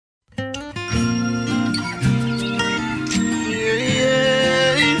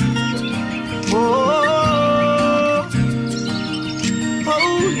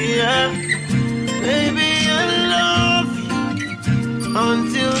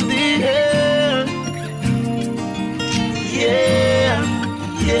the end. Yeah,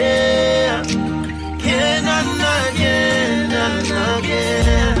 yeah. Again and again and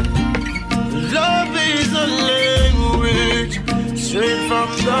again. Love is a language straight from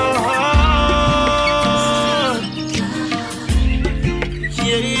the heart.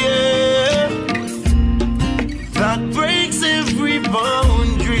 Yeah, yeah. That breaks every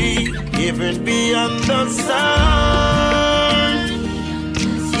boundary, even beyond the sun.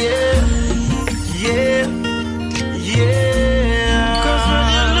 Yeah, yeah, yeah. 'Cause when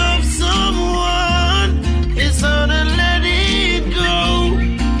you love someone, it's hard to let it go.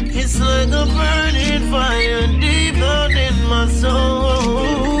 It's like a burning fire deep down in my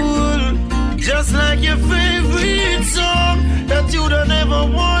soul. Just like your favorite song that you don't ever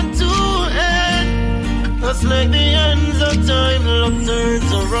want to end. Just like the ends of time, love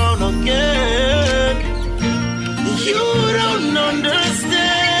turns around again. You don't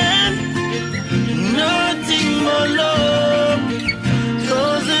understand nothing but love.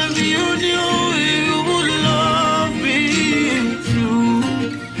 'Cause if you knew you would love me too.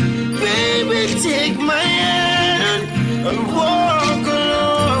 Baby, take my hand and walk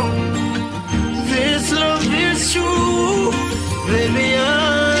along. This love is true. Baby, I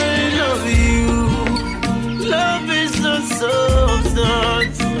love you. Love is the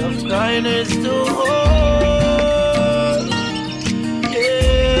substance of kindness to all.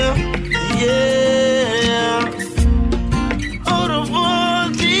 Yeah, yeah. Out of all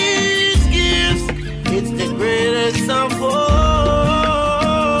these gifts, it's the greatest of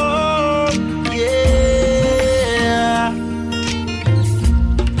all. Yeah.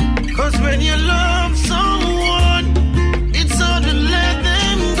 'Cause when you love someone, it's hard to let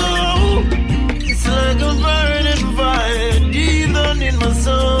them go. It's like a burning fire deep down in my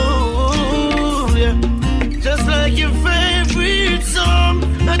soul. Yeah. Just like your favorite song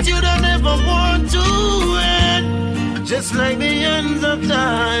that you don't ever want to end. Just like the ends of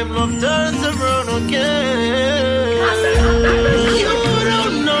time, love turns around again. You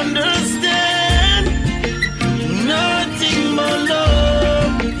don't understand nothing but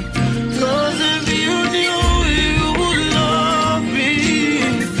love. 'Cause if you knew you would love me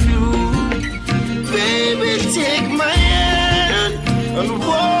too. Baby, take my hand and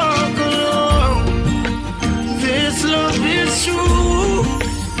walk along. This love is true.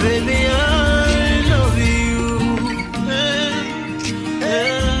 Baby, I love you.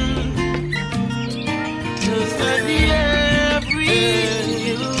 Just like the air I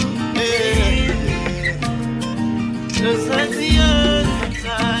breathe. Just like the earth of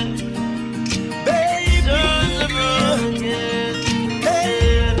time. Baby, turns around again.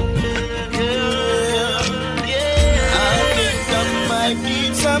 I might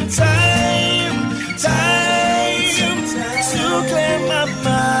need some time to clear my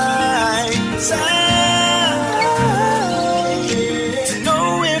mind, time to know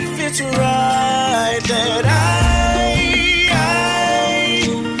if it's right that I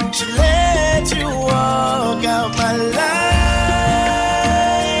should let you walk out my life.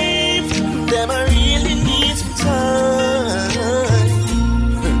 Damn, I really need some time.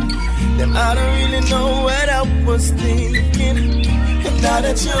 Damn, I don't really know what I was thinking. And now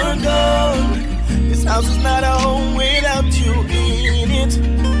that you're gone, this house is not a home without you in it.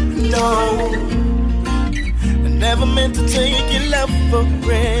 No, I never meant to take your love for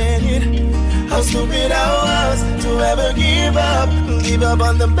granted. How stupid I was to ever give up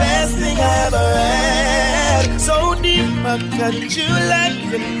on the best thing I ever had. So deep, I cut you like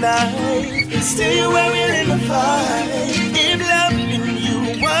a knife. Still you were willing to fight. If loving you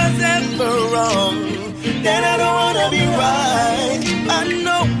was ever wrong, then I don't wanna be right. I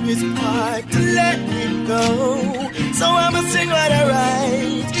know it's hard to let it go, so I'ma sing what I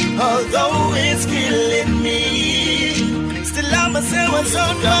write. Although it's killing me, still I'ma say what's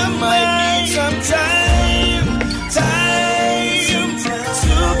on my mind. Need some time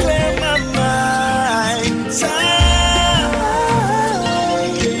to clear my mind, time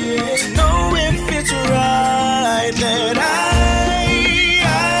to know if it's right that I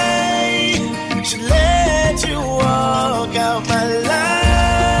should let you walk out my life.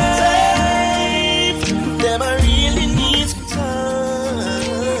 Damn, I really need some time.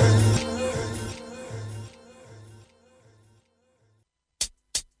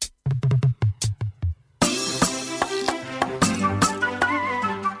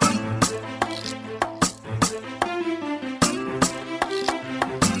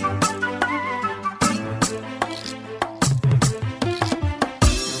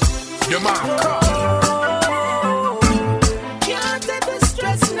 Your man, Can't take the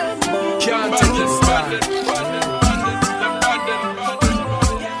stress no more. can't take this man.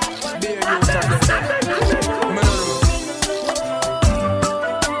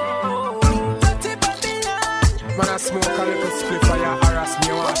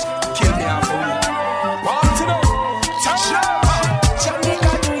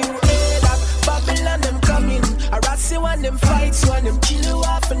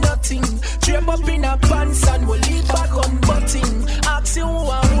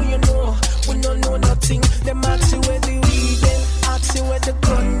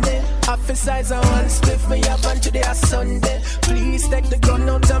 Officers and one spliff me up on today a Sunday. Please take the gun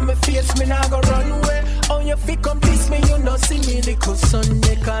out of my face, me nah go run away. Oh, you fi come please me, you know see me little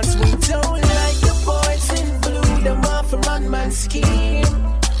Sunday. Cause we don't like the boys in blue, them want for run man scheme.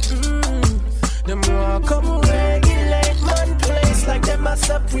 Them want come regulate man place like them a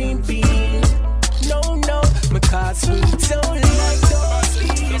supreme being. No, because we don't like those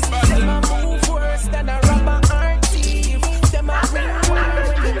thieves. Them a move worse than a robber or thief. Them a bring war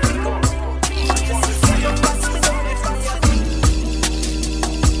when they pick up peace. So you pass me down if I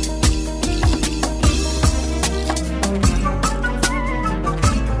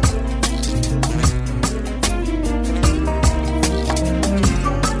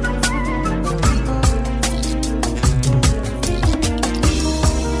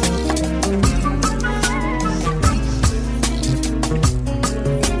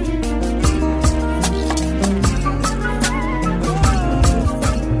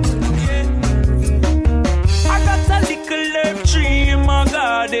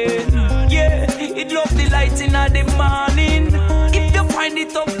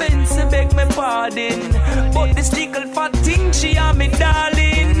but this little fat thing, she a me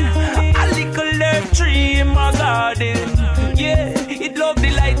darling. A little herb tree in my garden. Yeah, it love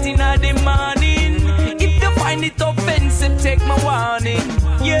the light in the morning. If you find it offensive, take my warning.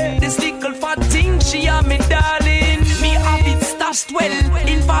 Yeah, this little fat thing, she a me darling. Me have it stashed well,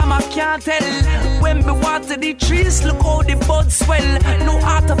 in farmer can't tell. When we water the trees, look how the buds swell. No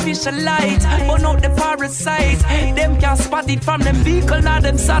artificial light, but not the parasite. Them can't spot it from them vehicle, not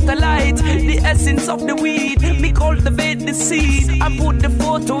them satellite. The essence of the weed, me cultivate the seed. I put the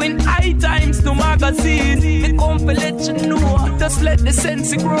photo in High Times to magazine. Me come to let you know, just let the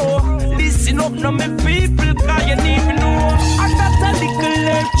sense grow. Listen up now me people, cause you need to know. I got a little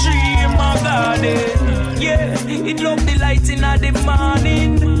herb tree in my garden. Yeah, it love the light in the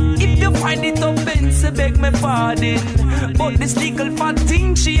morning. If you find it offensive, beg me pardon. But this little fat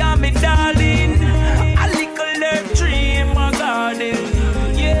thing, she a me darling. A little herb tree in my garden.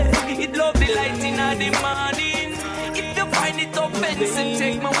 Yeah, it love the light in the morning. If you find it offensive,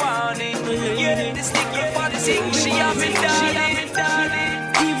 take my warning. Yeah, this little fat thing, she a me darling.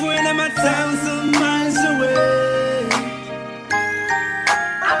 Even when I'm 1,000 miles away,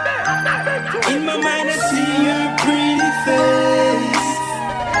 in my mind I see your pretty face.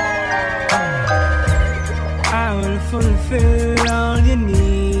 I will fulfill all your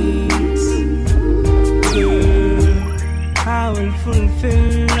needs, girl. I will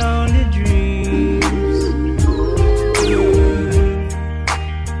fulfill all your dreams, girl.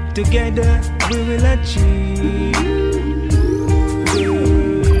 Together we will achieve, girl.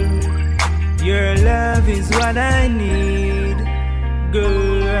 Your love is what I need,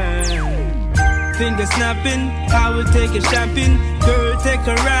 girl. Finger snapping, I will take you shopping. Girl, take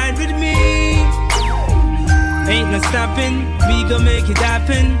a ride with me. Ain't no stopping, we gon' make it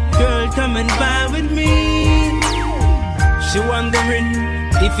happen. Girl, come and vibe with me. She wondering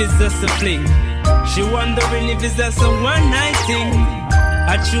if it's just a fling. She wondering if it's just a one-night thing.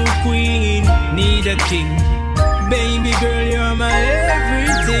 A true queen, need a king. Baby girl, you're my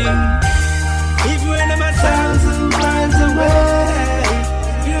everything. Even when I'm 1,000 miles away,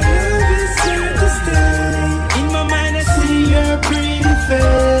 your love is here to stay. In my mind I see your pretty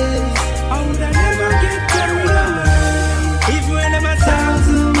face. How would I never get carried away? Even when I'm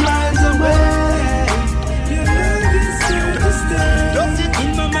 1,000 miles away, your love is here to stay. In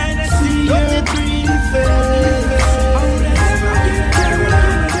my mind I see your pretty face. How would I never get carried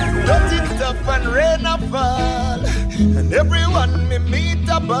away? Don't it up and rain a fall, and everyone me meet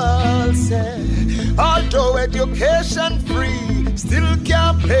a ball say. Although education free, still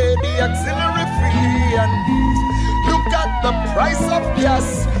can't pay the auxiliary fee. And look at the price of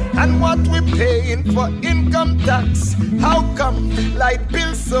gas and what we paying for income tax. How come light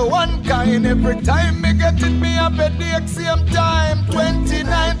bills so one kind? Every time me get it, me up at the same time.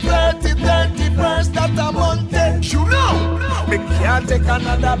 29, 30, 31st that a month. You know, me can't take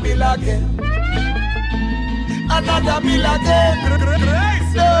another bill again. Another bill again.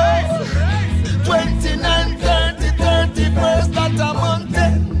 No. 29, 30, 31st that a month.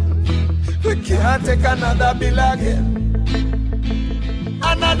 We can't take another bill again.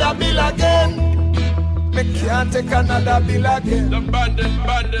 Another bill again. We can't take another bill again.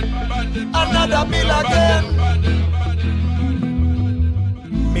 Another bill again.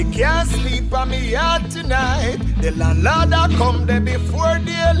 Me can't sleep on me yard tonight. The landlord a come there before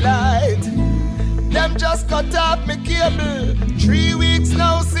daylight. Them just cut off me cable. 3 weeks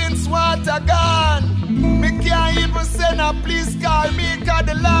now since water gone. Me can't even send a please call me, cause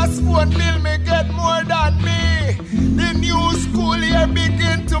the last phone bill me get more than me. The new school year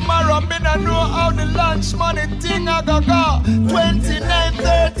begin tomorrow, me don't know how the lunch money thing I go go. 29,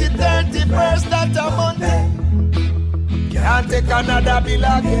 30, 31st that a Monday. Can't take another bill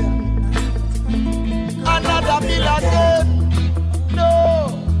again. Another bill again. No.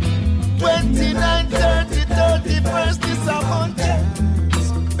 29, 30, 31st is a Monday.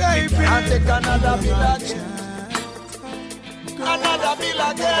 Baby, can't take another bill again. Another bill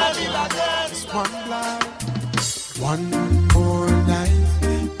again, One life, one more night.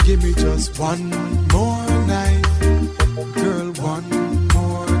 Give me just one more night. Girl, one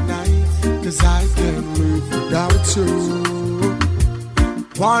more night. 'Cause I can't live without you.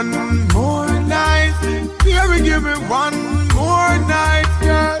 One more night. Baby, give me one more night,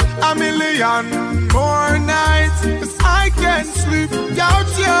 girl. A million more nights. 'Cause I can't sleep without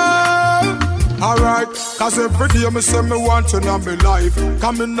you. Alright, 'cause every day me say me want you in my life.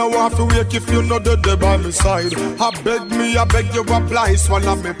 Come in now have to wake if you know the day by my side. I beg you apply,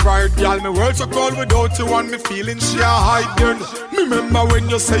 swallow me pride. Girl, me world so cold without you and me feeling she a hiding. Me remember when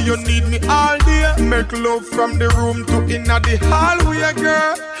you say you need me all day. Make love from the room to inna the hallway,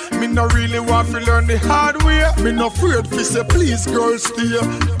 girl. Me no really want to learn the hard way. Me no afraid to say please girl stay.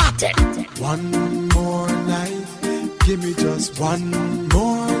 One more night, give me just one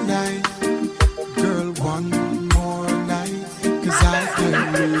more night. Girl, one more night, 'cause I can't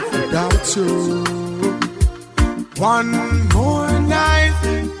live without you. One more night,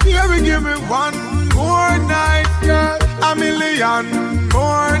 baby, give me one more night, girl. A million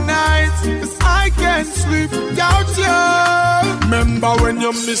more nights, 'cause I can't sleep without you. Remember when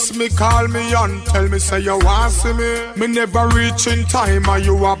you miss me, call me and tell me say you want see me. Me never reach in time and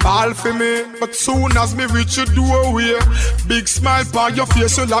you a ball for me. But soon as me reach your doorway, big smile on your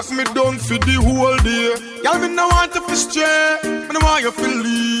face, you lock me down for the whole day. Y'all me no want you to stray, me no want you to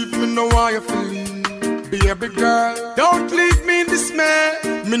leave, me no want you to leave. Baby girl, don't leave me in dismay.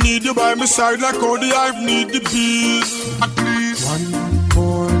 Me need you by my side like how the hive need the bees. At least one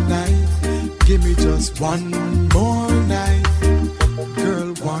more night, give me just one more night. Girl,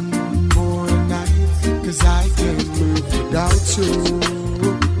 one more night, 'cause I can't live without you.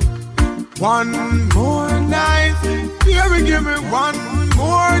 One more night, baby, give me one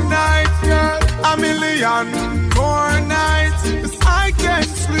more night, girl. A million more nights, 'cause I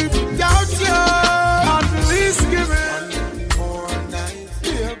can't sleep without you. At least give me one more night,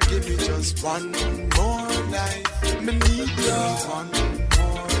 yeah, give me just one more night. Me need you one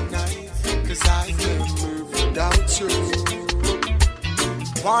more night, 'cause I can't live without you.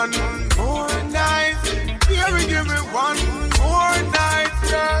 One more night, baby, give me one more night,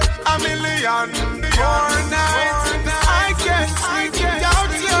 girl. A million more nights, I can't sleep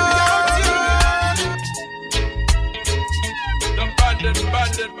without you.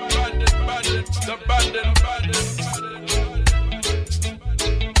 The bandit.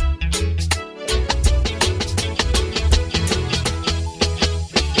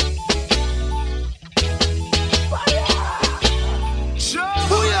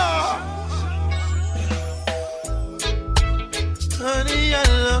 Honey, I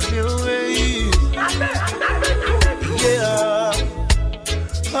love your ways. Yeah.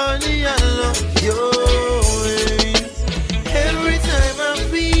 Honey, I love your ways. Every time I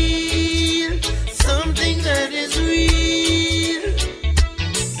feel something that is real,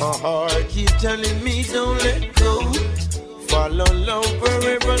 my heart keeps telling me don't let go. Follow love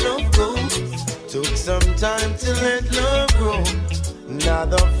wherever love goes. Took some time to let love grow.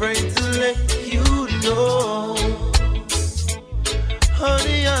 Not afraid to let you know.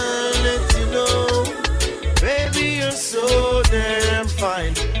 Honey, I'll let you know. Baby, you're so damn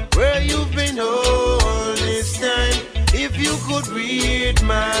fine. Where you've been all this time. If you could read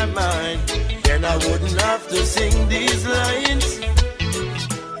my mind, then I wouldn't have to sing these lines.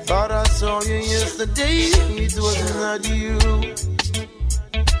 Thought I saw you yesterday, it was not you.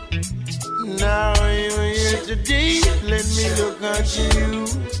 Now you're here today, let me look at you.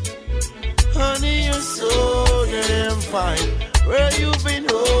 Honey, you're so damn fine. Where you been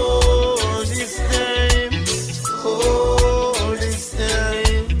all this time? All this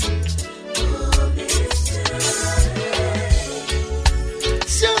time.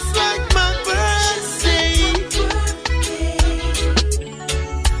 Just like my birthday,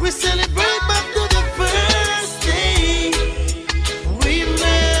 we celebrate back to the first day we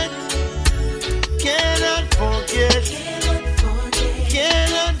met. Cannot forget.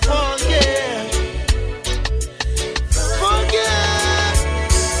 Cannot forget.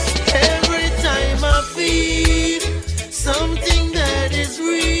 Every time I feel something that is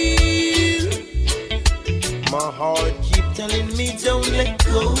real, my heart keep telling me don't let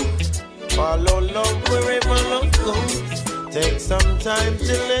go. Follow love wherever love goes. Take some time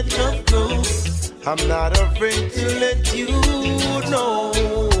to let love go. I'm not afraid to let you know.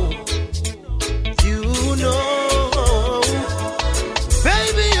 You know.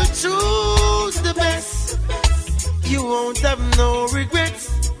 Baby, you choose the best. You won't have no regrets.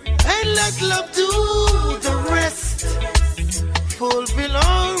 And let love do the rest. Fulfill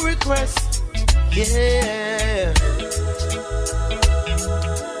all requests. Yeah.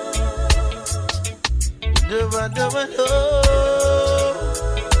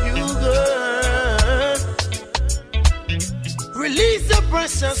 You girl. Release the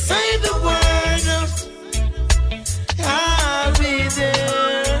pressure, say the word. I'll be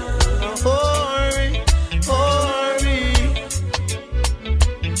there. Hurry, hurry.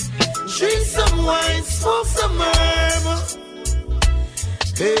 Drink some wine, smoke some herb.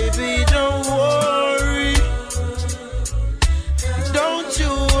 Baby, don't worry. Don't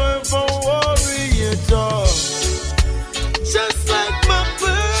you ever worry at all. Just like my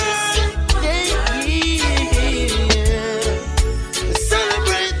birthday, yeah.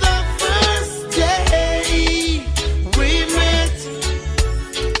 Celebrate the first day we met.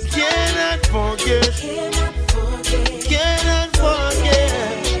 Cannot forget. Cannot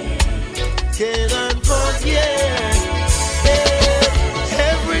forget. Cannot forget.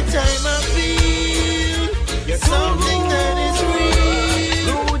 Every time I feel something that is real,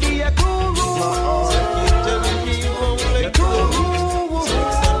 my heart keeps telling me won't let go.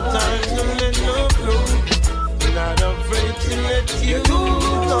 Take some time to let love flow. Not afraid to let you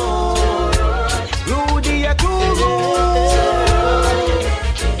know. Rudy, you're too rude.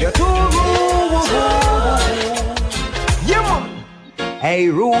 You're too rude. Yeah, man. Hey,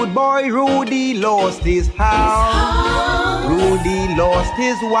 rude boy, Rudy lost his house. Rudy lost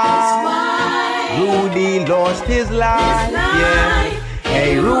his wife. Rudy lost his life. Yeah.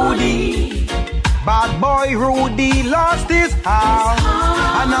 Hey, Rudy. Bad boy, Rudy lost his house.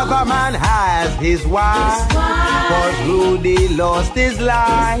 Another man has his wife. Cause Rudy lost his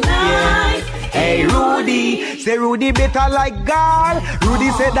life. Yeah. Hey, Rudy, say Rudy better like God.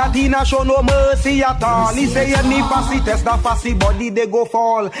 Rudy said that he not show no mercy at all. He say any fussy test the fussy body they go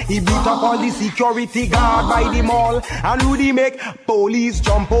fall. He beat up all the security guard by the mall. And Rudy make police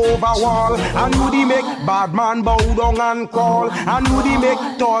jump over wall. And Rudy make bad man bow down and crawl. And Rudy make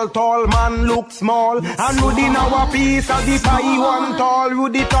tall man look small. And Rudy now a piece of the pie one tall.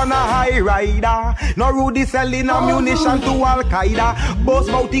 Rudy turn a high rider. Now Rudy selling ammunition to Al-Qaeda. Boss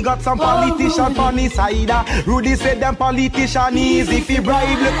bout he got some politicians on his side. Rudy said them politician easy. If he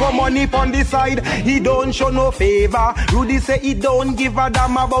bribe little money on the side, he don't show no favor. Rudy say he don't give a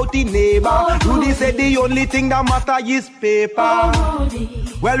damn about the neighbor. Rudy said the only thing that matter is paper.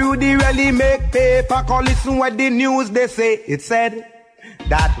 Well, Rudy really make paper. Call listen what the news they say. It said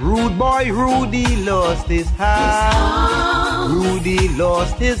that rude boy Rudy lost his house. Rudy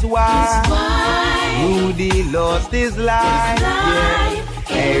lost his wife. Rudy lost his life. Yeah.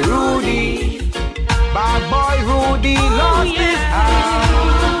 Hey, Rudy. Bad boy Rudy lost his house.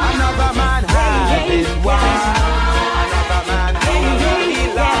 Another man has his wife. Another man has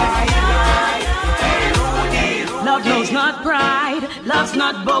his life. Love knows not pride, love's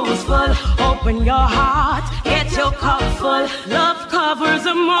not boastful. Open your heart, get your cup full. Love covers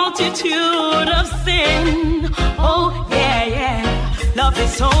a multitude of sin. Oh yeah, yeah. Love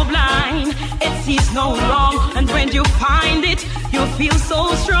is so blind, it sees no wrong. And when you find it, you feel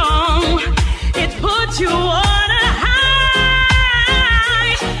so strong. It puts you on a high.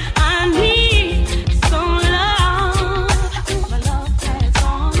 I need some love. My love has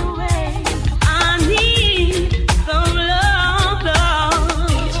gone away. I need some love,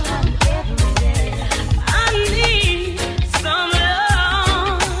 love. Every day. I need some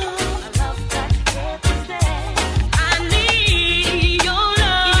love. My love that's here to stay. I need your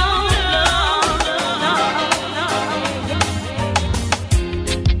love,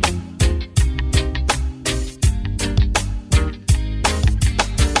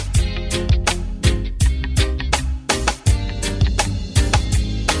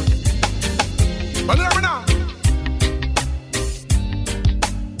 But hear me now.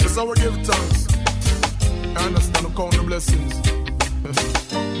 This is how we give thanks. I understand the count the blessings.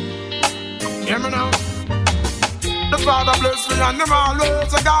 Hear me now. The Father bless me and them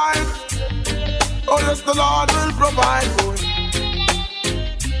always a guide. Oh yes, the Lord will provide for you.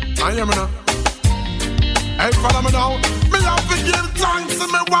 I hear me now. Hey, follow me now. Me have to give thanks to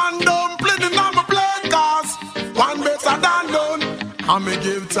me one dumpling in my plate, cause one better than done. And me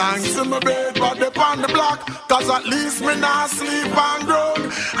give thanks to my bed, but they on the block, cause at least me not sleep and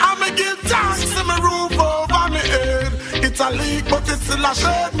groan. And me give thanks to my roof over me head. It a leak, but it still a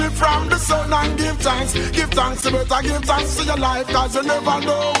shade me from the sun. And give thanks, you better give thanks to your life, cause you never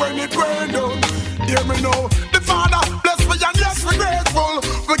know when it going down. Hear me know, the Father bless me and yes we grateful.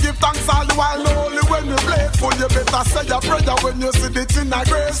 We give thanks all the while, only when we playful. You better say your prayer when you see the thing a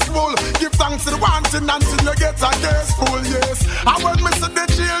graceful. Give thanks to the one thing until you get a graceful, yes. And when we see the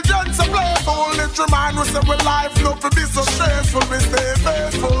children so playful, it remind us that we life not to be so stressful. We stay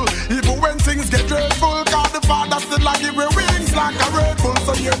faithful, even when things get dreadful, cause the Father still a give me wings like a Red Bull.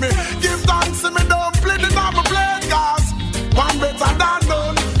 So hear me, give thanks to me, don't play the number plate, cause one better than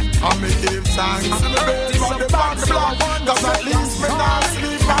none. And me give thanks to the bed from the back block, cause at least me not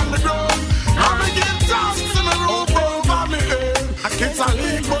sleep on the ground. And me give thanks to the roof over me head. It's a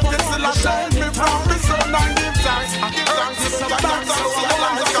leak but it's still a shade me from the sun. And give thanks to the back block, cause you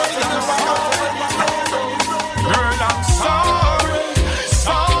never got to win my head. Girl, I'm sorry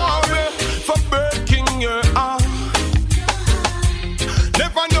for breaking your heart.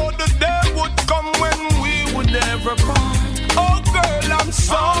 Never know the day would come when we would never part. Oh girl, I'm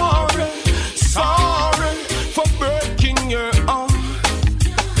sorry for breaking your heart.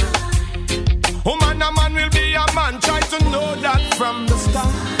 Oh man, a man will be a man, try to know that from the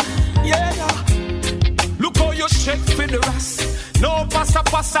start. Yeah, look how you shake for the rest. No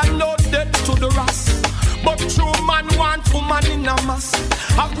passa, no debt to the rest. But true man want woman in a mass.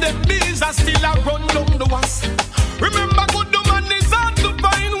 Have them bees are still a run down the was. Remember good woman is hard to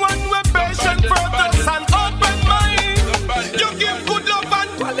find. One way patient, purpose and open mind. You give good love and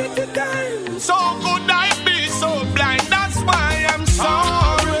quality time. So could I be so blind? That's why I'm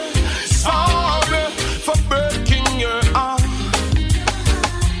sorry for breaking your heart.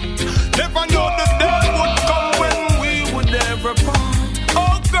 Never know the day would come when we would ever part.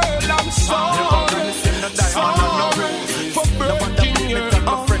 Oh girl, I'm sorry for breaking your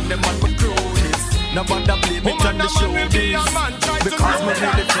heart. Nobody blame it on the showbiz, because me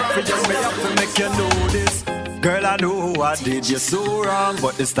really fit for you, me have to make you know this. Girl, I know I did you so wrong,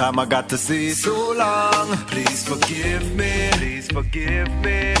 but this time I got to say so long. Please forgive me, please forgive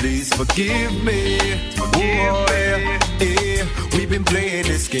me, please forgive me. Hey, we've been playing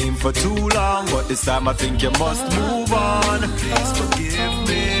this game for too long, but this time I think you must move on. Please forgive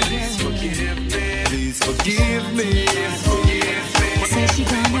me, please forgive me, please forgive me, forgive me. Say she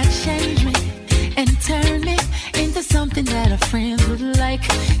gonna change me and turn me into something that her friends would like.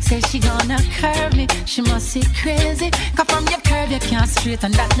 Say she gonna curve me, she must be crazy. Cause from your curve you can't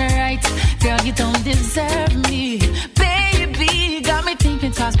straighten that right. Girl, you don't deserve me. Baby, got me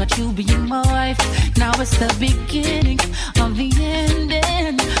thinking twice about you being my wife. Now it's the beginning of the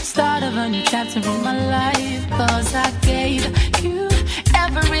ending, start of a new chapter in my life. Cause I gave you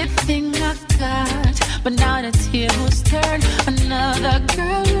everything I got, but now the tables turn. Another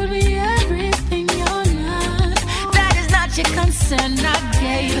girl will be everything you're not. That is not your concern. I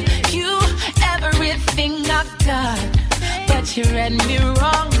gave you everything I got, but you read me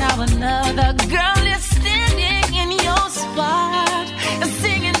wrong. Now another girl is standing in your spot and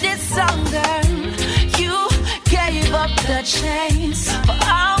singing this song, girl. You gave up the chance for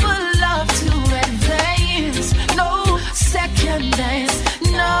our love to advance. No second dance,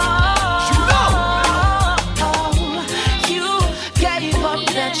 no. The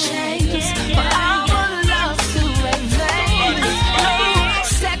chance for our love to advance. No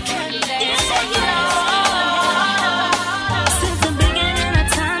second dance. Since the beginning of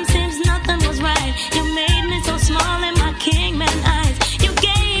time, seems nothing was right. You made me so small in my kingman eyes. You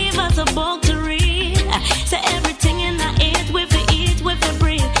gave us a book to read. So everything in our ears, with it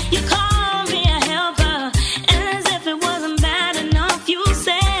breathe.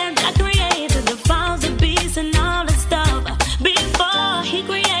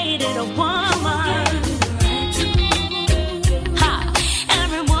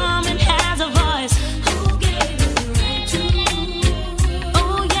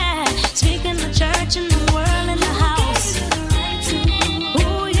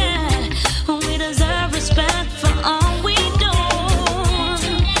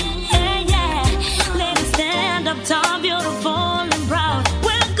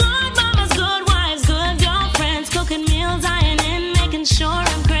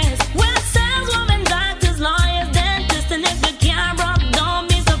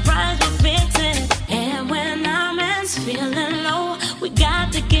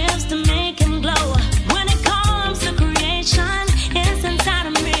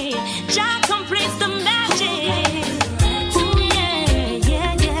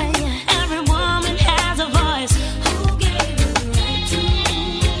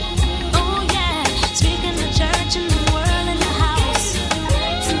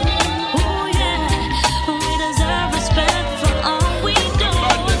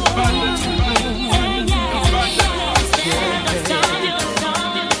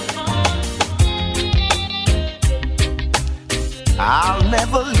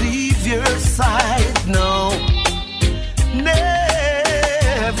 never leave your side, no, never.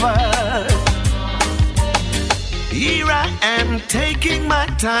 Here I am taking my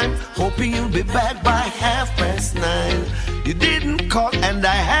time, hoping you'll be back by 9:30. You didn't call and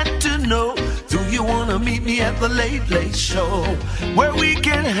I had to know. Do you wanna meet me at the Late Late Show, where we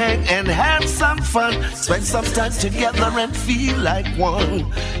can hang and have some fun, spend some time together and feel like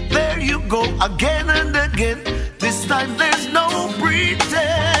one? There you go again and again. This time there's no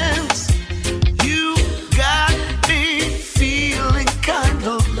pretense. You got me feeling kind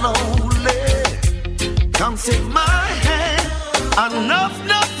of lonely. Come take my hand. Enough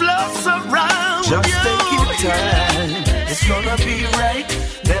love surround you. Just take your time. It's gonna be right.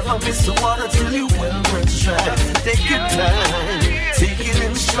 Never miss the water till you well rest right. Take your time. Take it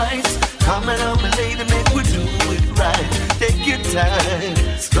in strides. Come and help me, lady, make we do it right. Take your time.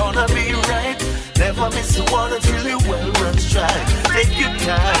 It's gonna be right. Never miss the water till you well runs dry. Take your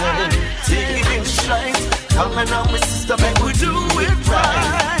time. Take it in strides. Come and help me, sister, make we do it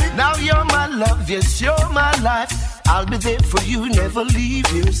right. Now you're my love, yes, you're my life. I'll be there for you, never leave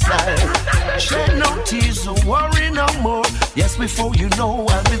your side. Shed no tears, don't worry no more. Yes, before you know,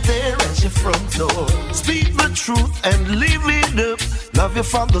 I'll be there at your front door. Speak the truth and live it up. Love you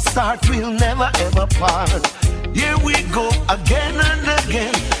from the start, we'll never ever part. Here we go again and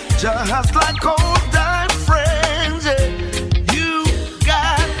again, just like old time friends. You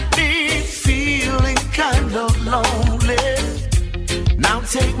got me feeling kind of lonely. Now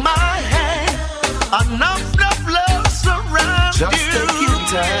take my hand, enough love surround you. Just take your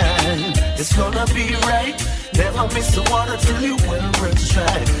time, it's gonna be right. Never miss the water till you well runs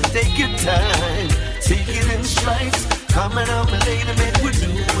dry. Take your time, take it in strides. Come and help me, lady, make we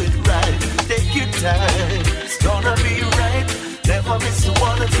do it right. Take your time, it's gonna be right. Never miss the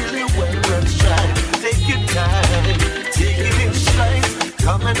water till you well runs dry. Take your time, take it in strides.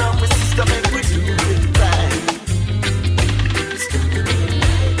 Come and help me, sister, make we do it right.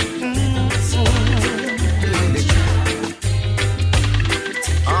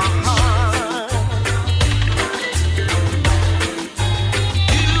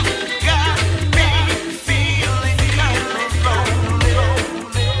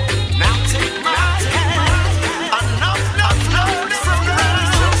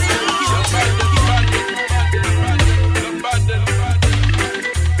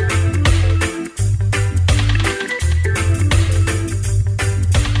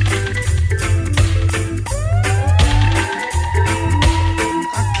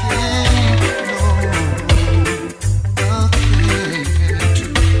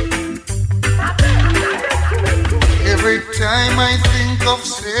 Of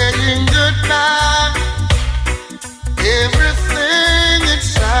saying goodbye, everything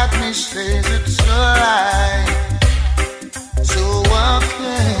inside me says it's a lie. So I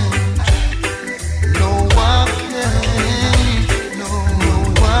can't, no I can't, no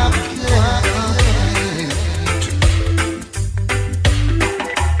I can't.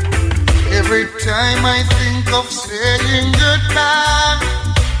 Every time I think of saying goodbye,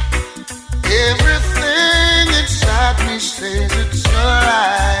 everything inside me says it's a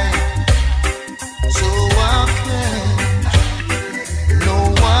lie. So I can't, no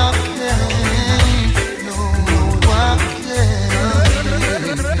I can't, no I can't.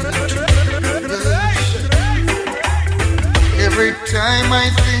 Every time I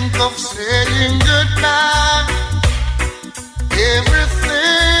think of saying goodbye,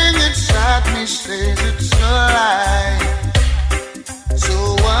 everything inside me says it's a lie. So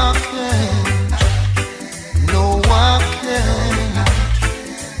I can't, no I can't,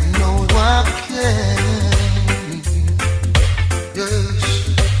 no I can't. Yes,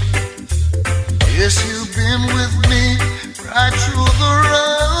 yes, you've been with me right through the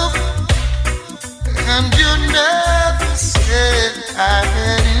rough, and you never said I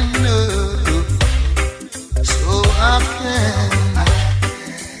had enough. So I can't,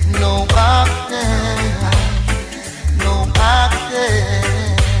 no I can't, no I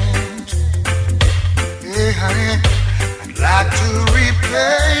can't. Hey, honey, I'd like to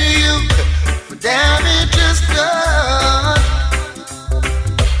repay you for damages done.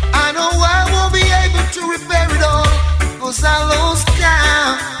 I know I won't be able to repair it all, 'cause I lost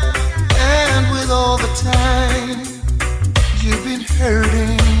count. And with all the time you've been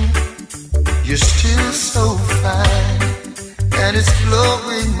hurting, you're still so fine, and it's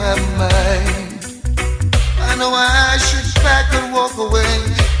blowing my mind. I know I should pack and walk away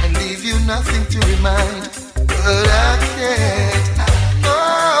and leave you nothing to remind, but I can't.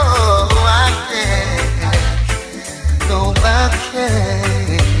 Oh, I can't. No, I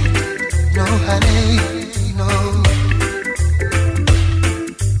can't. No, honey, no.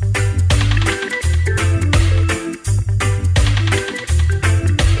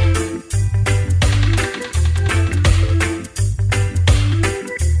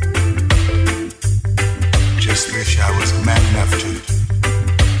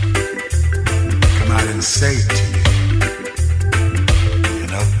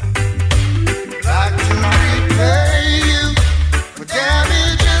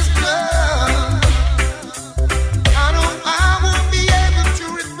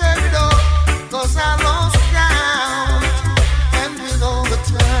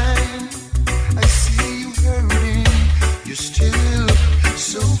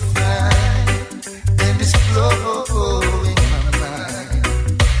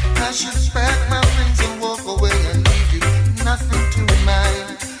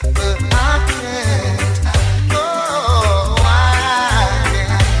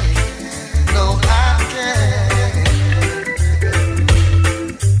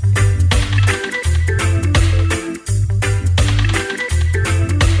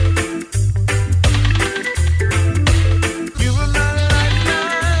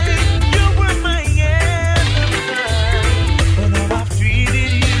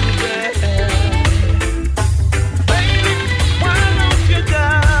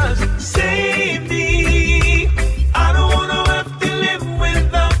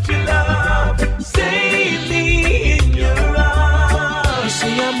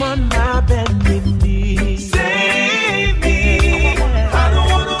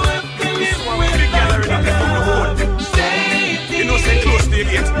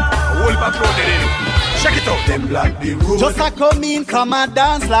 you get. A whole back road in. Check it out. Them block the road. Just a come in from a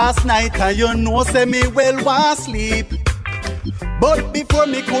dance last night, and you know say me well want sleep. But before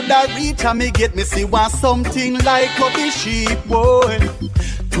me coulda reach and me get me see want something like a sheep, boy.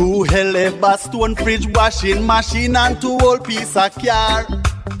 2 hell ever stone fridge washing machine and 2 old piece of car.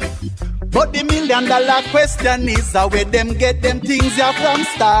 But the $1 million question is where them get them things ya from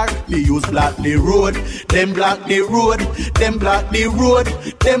start. They use block the road, them block the road, them block the road,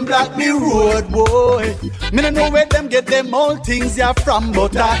 them block the road, boy. Me no know where them get them all things ya from,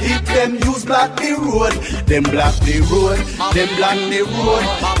 but I hit them use block the road, them block the road, them block the road,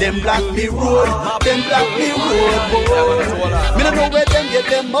 them block the road, them block the road, boy. Me no know where them get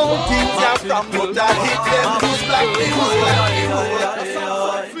them all things ya from, but I hit them use block the road.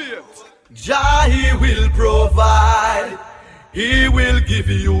 Jah, He will provide, He will give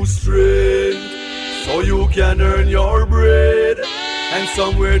you strength, so you can earn your bread and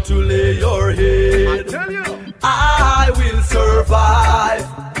somewhere to lay your head. I will survive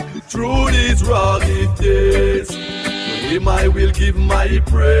through these rugged days. To Him I will give my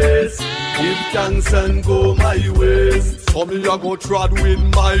praise, give thanks and go my ways. So me a go trod with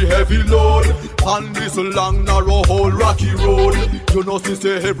my heavy load on this long narrow whole rocky road. You know see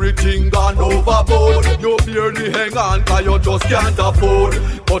say everything gone overboard. You barely hang on cause you just can't afford.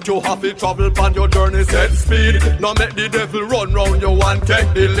 But you have to travel on your journey set speed. Now make the devil run round you and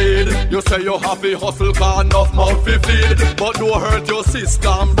take the lead. You say you have to hustle cause enough mouth to feed. But don't hurt your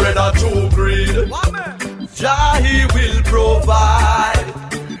system, brother, through greed. Jah, He will provide,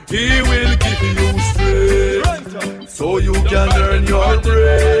 He will give you strength, so you can earn your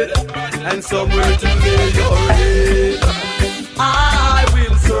bread and somewhere to lay your head. I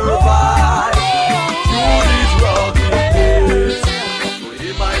will survive through these rugged days. To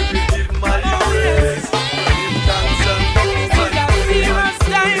Him I will give my praise, give thanks and go my serious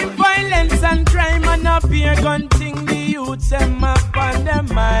time, violence and crime and a beer gun thing. The youths them up on their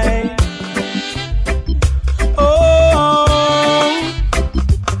mind. Oh,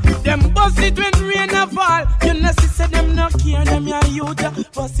 them bust it when rain a fall. You know see say them no care, them ya youth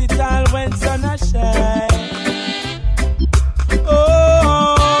bust it all when sun a shine.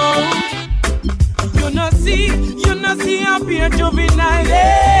 Oh, you know see a beer juvenile.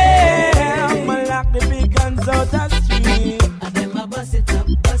 Yeah, I'ma lock the big guns out the street. And them a bust it up,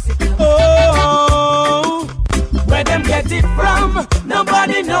 bust it up. Oh, where them get it from?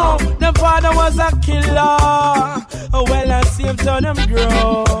 Nobody know. The father was a killer. Oh, well, I see him turn them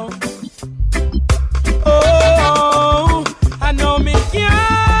grow. Oh, I know me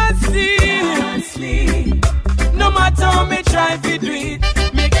can't sleep. No matter how me try to do it,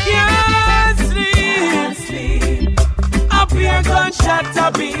 me can't sleep. Up here gunshot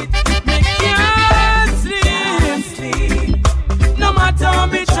a beat. Me can't sleep. No matter how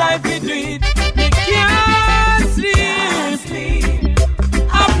me try to do it, me can't sleep.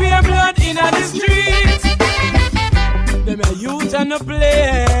 Up here blood in the street. Them a youth on the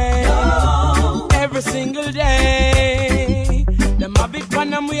play every single day. Them a big pan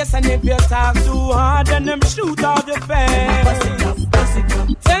them waist and if you talk too hard, then them shoot off your face.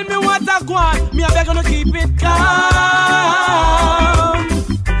 Tell me what I want, me a beg gonna keep it calm.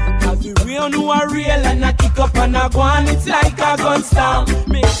 Cause we real know are real and I kick up and I go on, it's like a gun storm.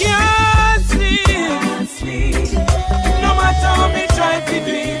 Me can't sleep, no matter how me try to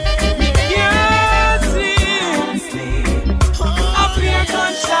do it. Me can't sleep, up here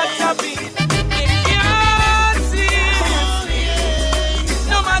gunshots a beat. Me can't sleep,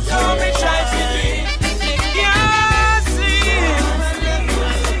 no matter how me try to do it. Me can't sleep,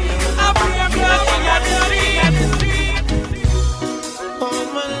 up here blood in the street. All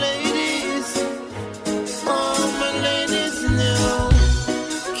my ladies now,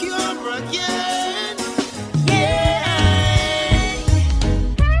 Cure again. Yeah.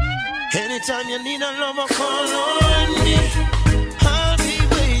 Anytime you need a lover, call on me. I'll be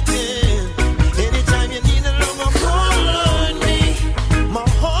waiting. Anytime you need a lover, call on me. My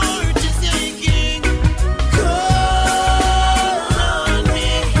heart is aching. Call on me.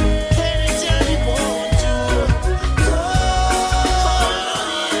 Anytime you want to. Call on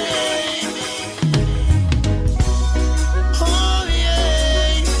me. Oh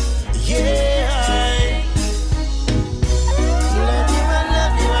yeah, yeah. Love you, I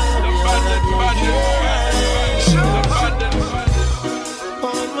love you, I love you, I love you, yeah.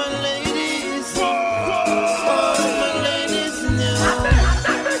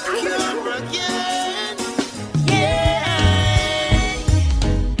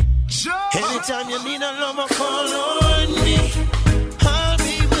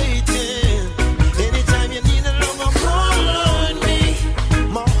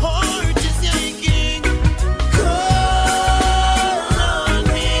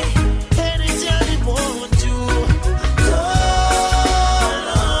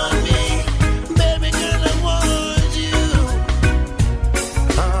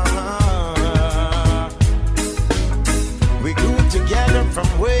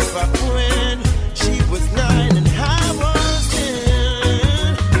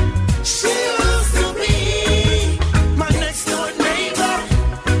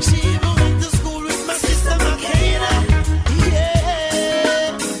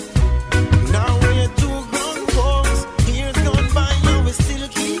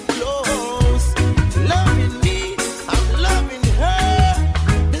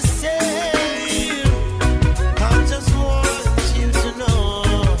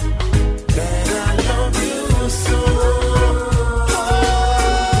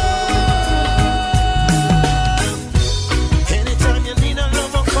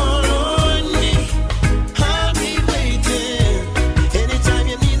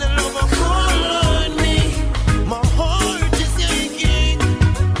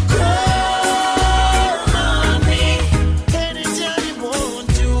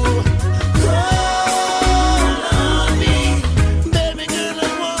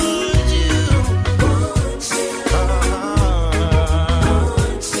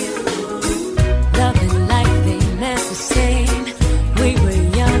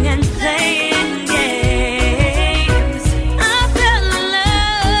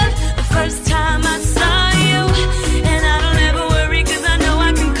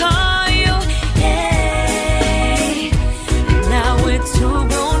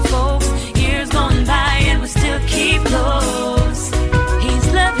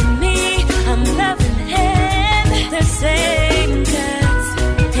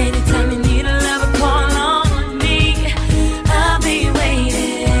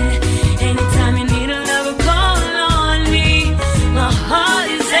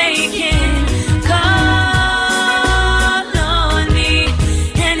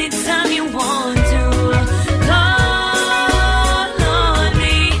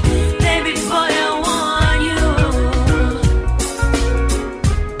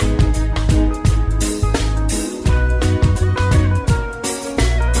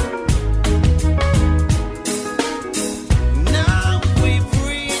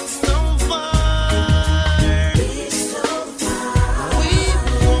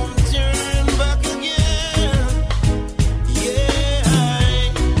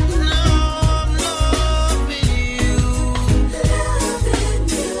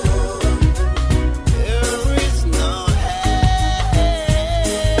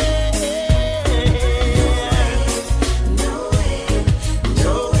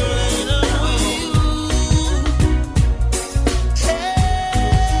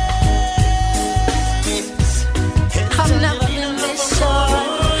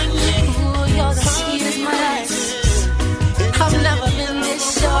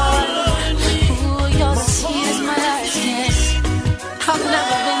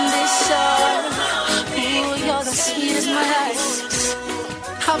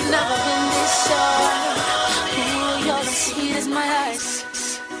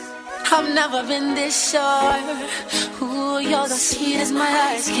 I've never been this sure. Ooh, you're the sweetest my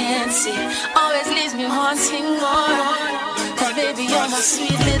eyes can see. Always leaves me wanting more. Cause baby, you're my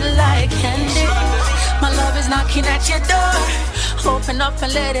sweet little eye candy. My love is knocking at your door. Open up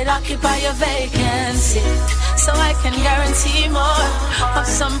and let it occupy your vacancy, so I can guarantee more of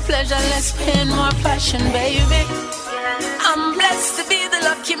some pleasure, less pain, more passion, baby. I'm blessed to be the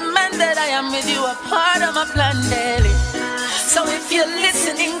lucky man that I am with you, a part of my plan daily. So if you're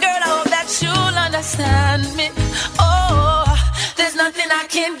listening, girl, I hope that you'll understand me. Oh, there's nothing I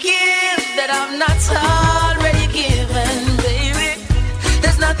can give that I'm not already given, baby.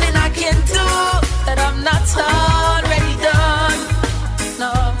 There's nothing I can do that I'm not already done.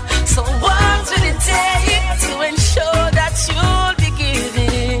 No. So what will it take to ensure that you'll be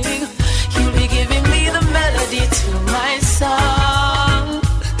giving me the melody to my song?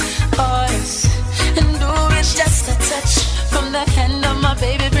 Oh, yes. And do it just a touch from the hand of my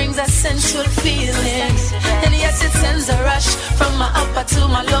baby brings a sensual feeling. And yes, it sends a rush from my upper to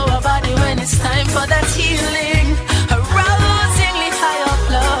my lower body when it's time for that healing. Arousingly high up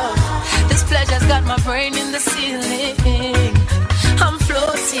love. This pleasure's got my brain in the ceiling. I'm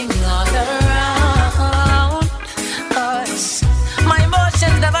floating all around us. My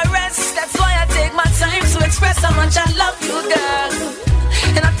emotions never rest. That's why I take my time to express how much I love you, girl.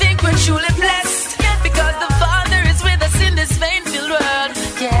 And I think we're truly blessed because the Father is with us in this vain-filled world.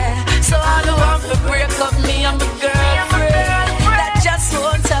 Yeah, so I don't want to break up me and my girlfriend. That just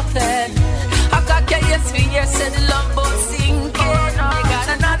won't happen. I got yes, we hear said love boat sinking. You got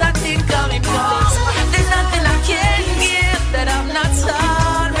another thing coming close. There's nothing I can give that I'm not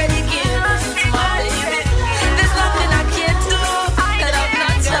already given, my baby. There's nothing I can do that I'm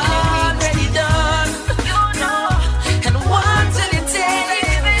not already done. No. And what will it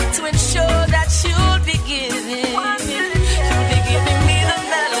take to ensure that you'll be giving me the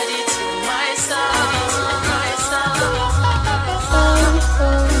melody to my song, my song.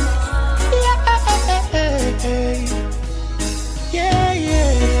 Yeah, yeah.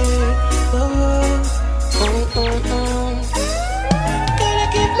 Gonna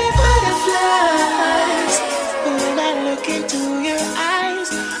give me butterflies when I look into your eyes.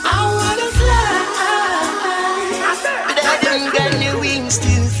 I wanna fly, but I don't got no wings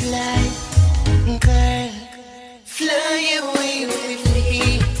to fly. Girl, fly away with me,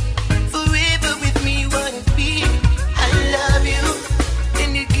 forever with me, wanna be. I love you,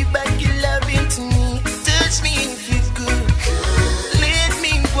 and you give back your loving to me. Touch me if you could, let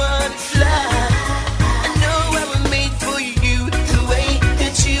me wanna fly. I know I was made for you, the way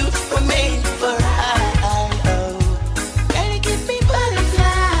that you were made for I. Gotta give me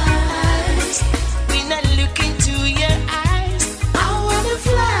butterflies when I look into your eyes. I wanna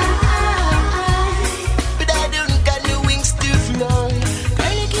fly, but I don't got no wings to fly.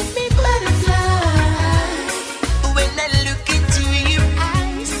 Gotta give me butterflies when I look into your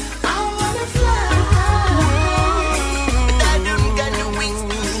eyes. I wanna fly, but I don't got no wings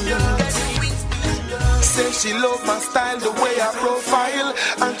to fly. Say she love my style, the way I profile,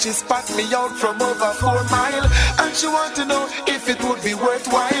 and she spot me out from over 4 miles. And she want to know if it would be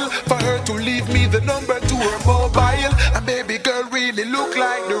worthwhile for her to leave me the number to her mobile. And baby girl really look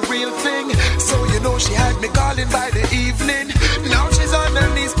like the real thing, so you know she had me calling by the evening. Now she's on her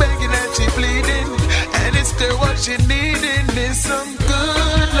knees begging and she pleading, and it's still what she needing is some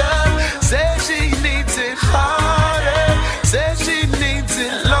good love. Say she needs it harder, say she needs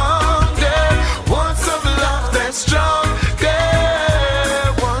it longer. Want some love that's stronger,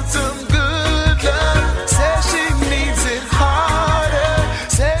 want some good love. Say she needs it harder,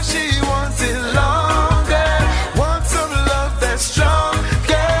 say she wants it longer. Want some love that's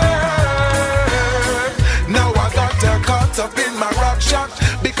stronger. Now I got her caught up in my rock shop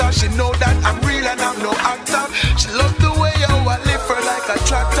because she know that I'm real and I'm no actor. She love the way how I live her like a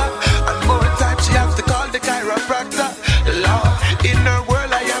tractor, and more time she has to call the chiropractor. Lord, in her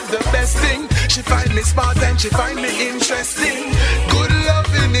world I am the best thing. She find me smart and she find me interesting. Good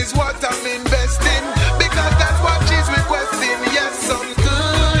loving is what I'm investing, because that's what she's requesting. Yes, some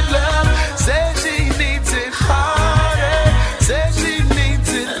good love. Say she needs it harder, say she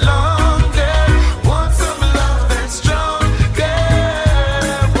needs it longer. Want some love that's stronger,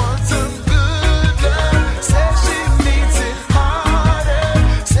 want some good love. Say she needs it harder,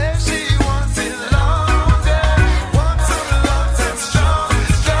 say she wants it longer. Want some love that's stronger.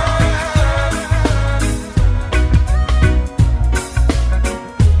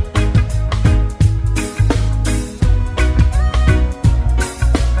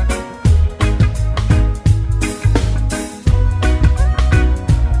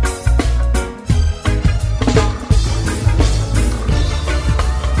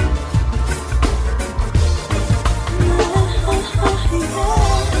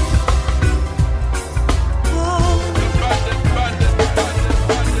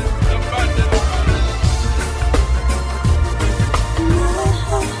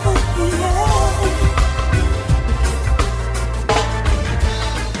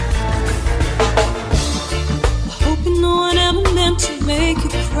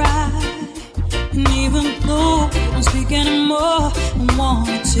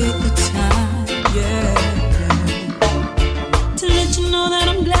 wanna take the time, yeah, to let you know that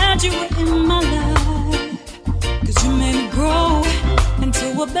I'm glad you were in my life. Cause you made me grow into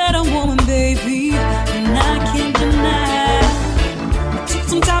a better woman, baby, and I can't deny. It took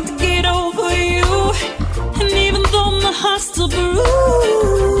some time to get over you, and even though my heart's still bruised,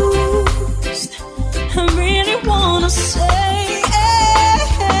 I really wanna say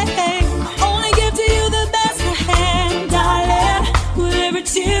I only give to you the best I had, darling. With every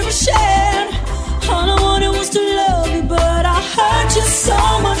tear I shed, all I wanted was to love you, but I hurt you so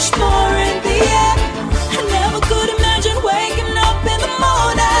much more in the end. I never could imagine waking up in the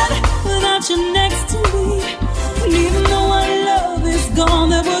morning without you next to me. And even though our love is gone,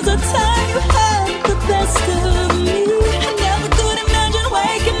 there was a time you had the best of me. I never could imagine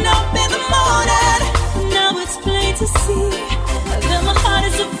waking up in the morning. Now it's plain to see that my heart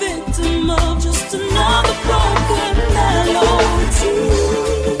is a victim of just another broken melody.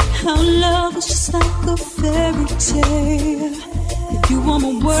 Our love was just like a fairy tale. If you were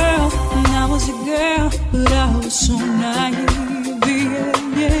my world and I was your girl, but I was so naive,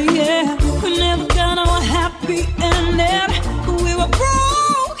 yeah. We never got our happy ending. We were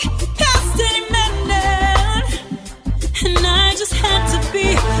broke, past any mending, and I just had to be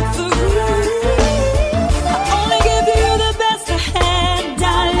for real. I only gave you the best I had,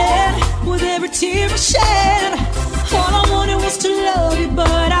 darling. With every tear I shed, all I wanted was to love you,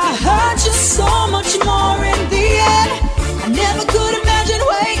 but I hurt you so much more in the end. I never could imagine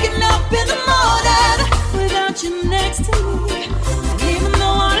waking up in the morning without you next to me. And even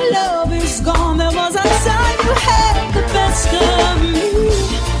though our love is gone, there was a time you had the best of me.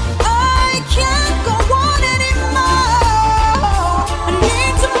 I can't go on anymore. I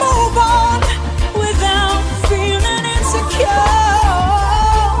need to move on without feeling insecure.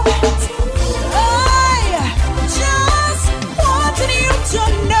 I just wanted you to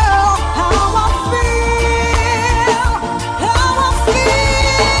know how I feel.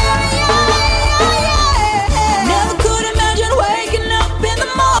 Never could imagine waking up in the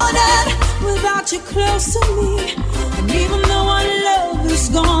morning without you close to me. And even though our love is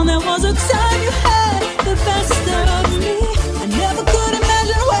gone, there was a time you had the best of me. I never could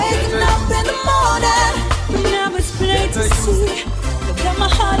imagine waking up in the morning, but now it's plain to see that my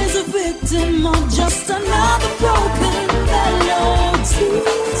heart is a victim of just another broken melody.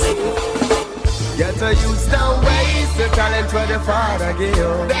 Get a use down waste the talent for the Father give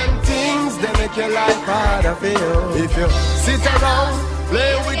you. Them things they make your life harder for you. If you sit around,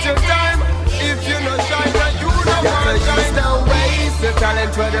 play with your time. If you no shine, then you no want shine. Get a use down waste the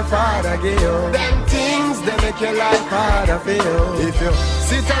talent for the Father give you. Them things they make your life harder for you. If you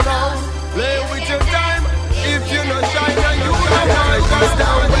sit around, play with your time. If you no shine, then you no want shine. Use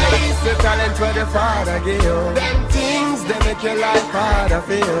down waste the talent for the Father give you. Them things they make your life harder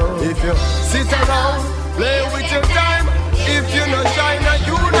for you. If you sit around, play with your time. If you no shine, then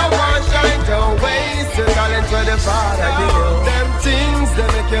you no want shine. Don't waste your talent for the Father give you. Them things they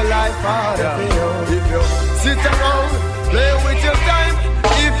make your life harder for you. If you sit around, play with your time.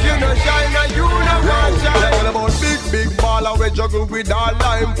 If you no shine, then you no want shine. Level about big baller we juggle with all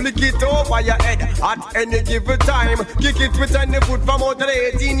lime. Flick it over your head at any given time. Kick it with any foot from out the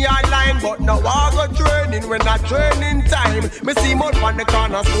 18-yard line. But now I go training when I training time. Me see mud on the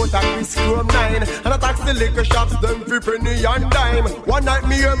corner, sport at Chris Chrome 9. And I tax the liquor shops, them for penny and dime. One night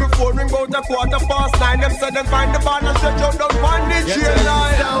me hear me phone ring about 9:15. Them say them find the ball and stretch out down on the trail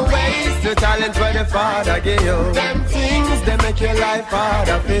line. Don't waste the talent where the Father give you. Them things they make your life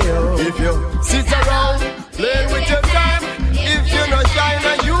harder for you. If you sit around, play with your time. If you no shine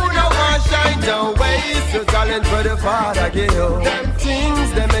and you no want shine, don't waste your talent for the Father give you. Them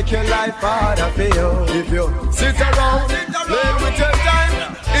things they make your life harder for you. If you sit around, play with your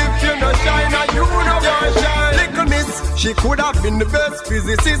time. If you no shine and you no want shine. Little miss, she could have been the best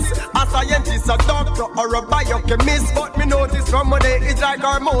physicist, a scientist, a doctor or a biochemist. But me notice from Monday it's like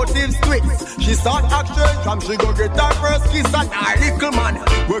her motives twist. She start action from she go get her first kiss. And her little man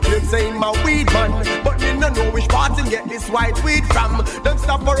working saying my weed man. But me no know which part him get this white weed from. Them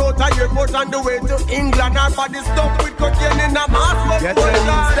stop her out of airport on the way to England. Her body stuck with cocaine in a mask. Get your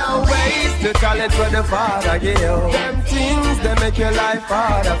needs down waste the talent for the Father give you. Them things they make your life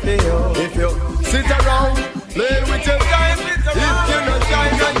harder for you. If you sit around, play with your time. If you no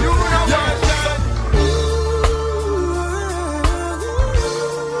shine, then you no want shine.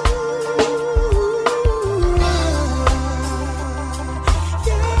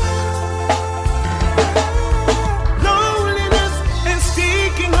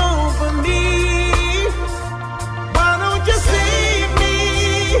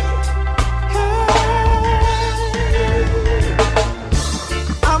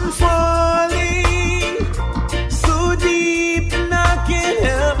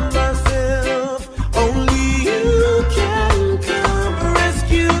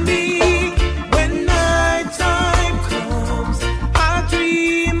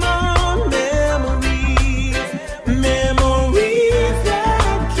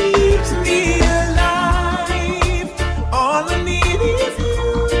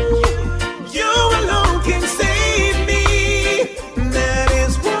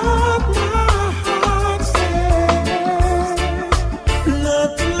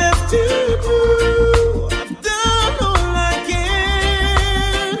 to do. I've done all I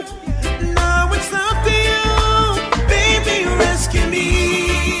can. Now it's up to you. Baby, rescue me.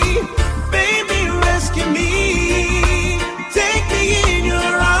 Baby, rescue me. Take me in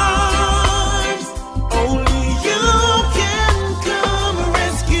your arms. Only you can come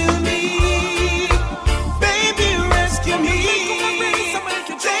rescue me. Baby, rescue me.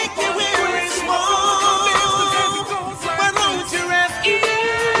 Take me where it's warm. Why don't you rescue me?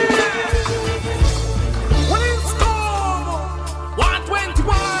 When it's cold, 121,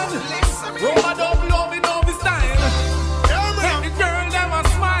 Roma don't love it all this time. Let the girl them a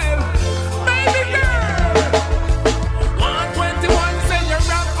smile. Baby girl, 121 say you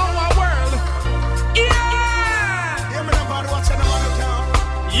rock our world. Yeah,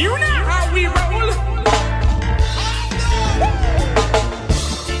 you know how we roll.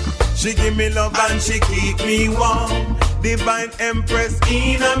 She give me love and she keep me warm. Divine Empress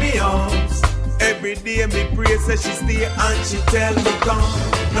in me arms. Every day me pray say she stay and she tell me come.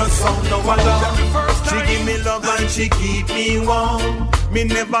 No sound, no alarm. She give me love and she keep me warm. Me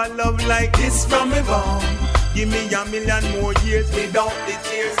never love like this from me born. Give me a million more years without the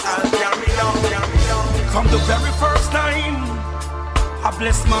tears. I'll carry on, carry on. From the very first time I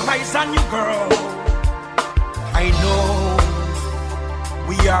bless my eyes on you, girl. I know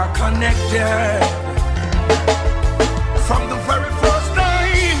we are connected. From the very first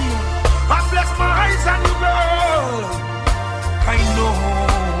time I bless my eyes on you, girl. I know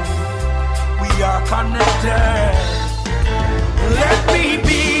we are connected. Let me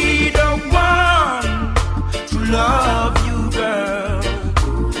be the one to love you, girl,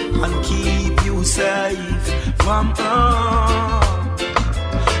 and keep you safe from harm.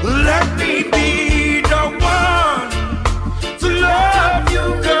 Let me be the one to love you,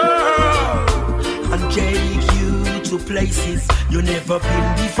 girl, and take you to places you never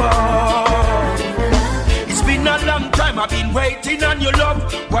been before. It's been a long time I've been waiting on your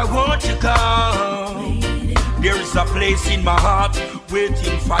love. Why won't you come? There's a place in my heart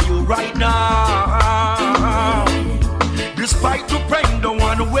waiting for you right now. Despite the pain, don't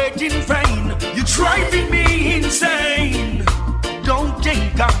wanna wait in vain. You're driving me insane. Don't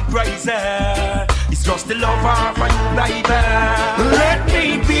think I'm crazy. It's just the love of you, baby. Let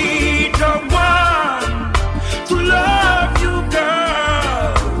me be the one to love you,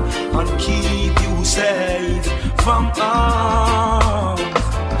 girl, and keep you safe from harm.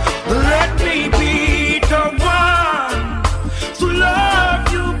 Let me be the one to love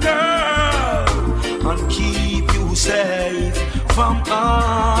you, girl, and keep you safe from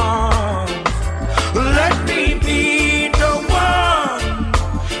harm. Let me be the one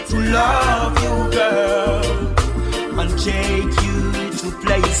to love you, girl, and take you to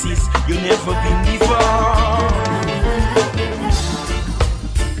places you never been before.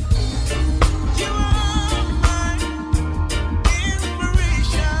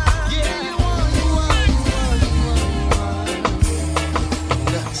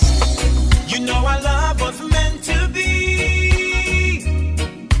 You know our love was meant to be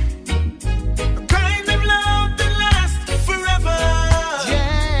a kind of love that lasts forever.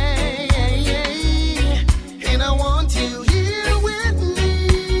 And I want you here with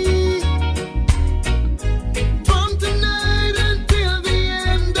me.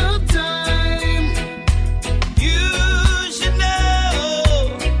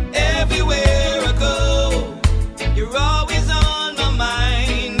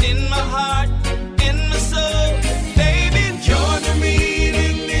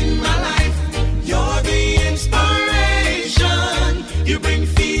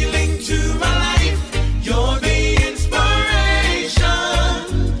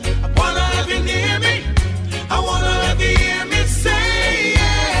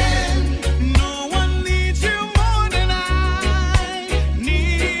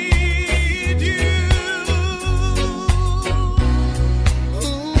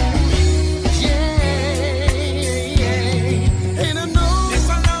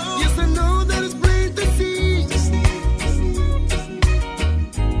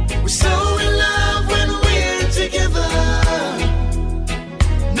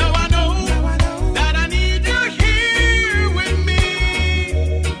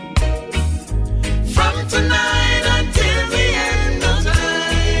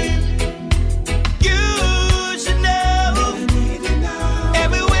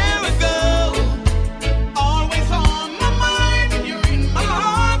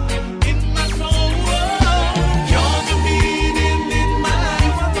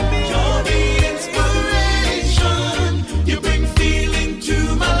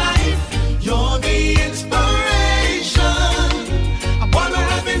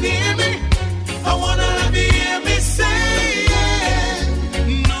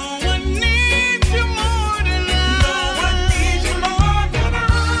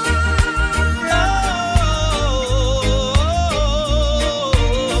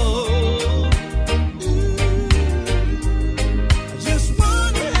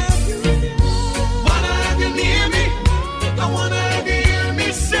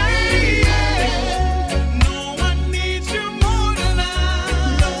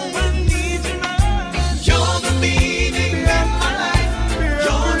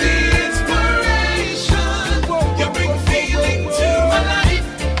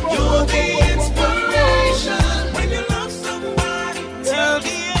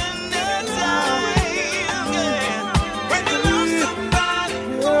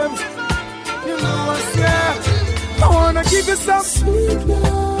 give you some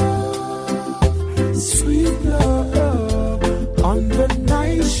sweet love on the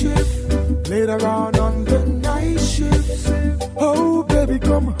night shift. Later on the night shift. Oh, baby,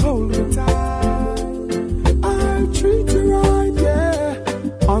 come hold me tight. I'll treat you right,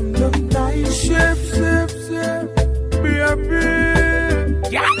 yeah. On the night shift, baby.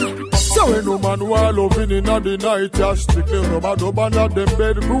 Yeah. So when no man while loving in the night, yeah. Strictly rub under them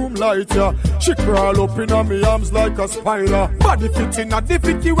bedroom light, yeah. She crawl up in me arms like a spider. Body fit in a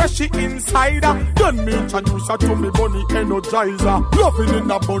difficulty where she inside her. Then me introduce her to me bunny energizer. Loving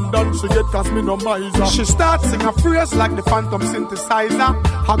in abundance, she get cause me no miser. She starts sing a phrase like the phantom synthesizer.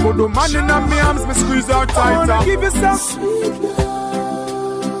 I go do man in me arms, me squeeze her tighter. I wanna give you some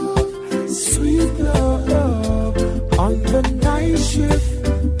sweet love on the night shift.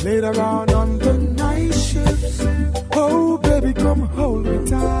 Later on the night shift. Oh, baby, come hold me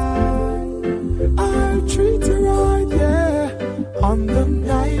tight. I'll treat you right, yeah. On the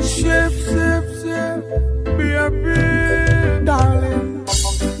night shift, baby, darling.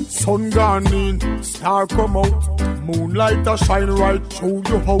 Sun gone in, star come out. Moonlight a shine right through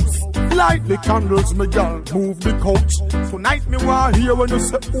your house. Light the candles, my girl, move the couch. Tonight me want hear when you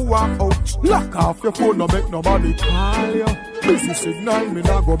say ooh ah ouch. Lock off your phone, no make nobody call you. Busy signal, me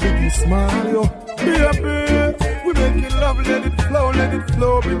not go biggie smile you. Baby, we making love, let it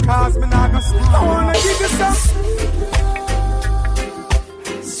flow, because me not gonna stop. I wanna give you some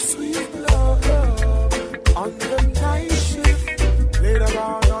sweet love on the night shift. Later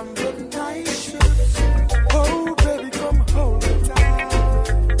on the night shift. Oh, baby, come hold me tight.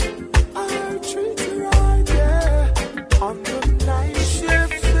 I'll treat you right, yeah. On the night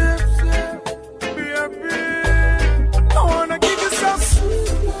shift, baby. I wanna give you some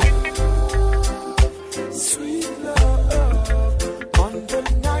sweet love on the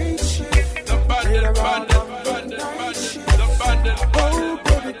night shift. Later on the night shift. Oh,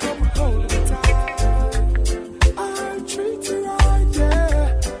 baby, come hold me tight. I'll treat you right,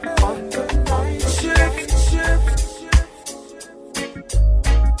 yeah. On the night shift.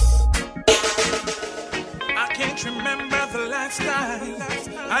 I can't remember the last time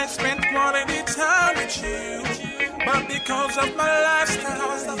I spent quality time with you, but because of my lifestyle,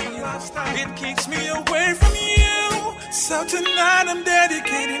 it keeps me away from you. So tonight I'm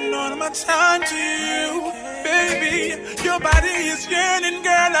dedicating all of my time to you. Baby, your body is yearning,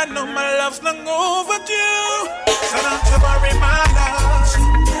 girl, I know my love's long overdue. So don't you worry, my love,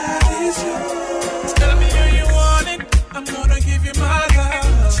 tonight is yours. Tell me who you want it, I'm gonna give you my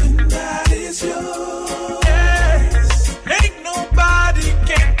love. Tonight is yours. Yes, ain't nobody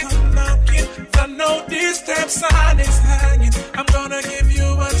can come knocking. I know this damn sign is hanging. I'm gonna give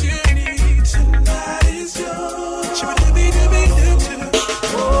you what you need. Tonight is yours.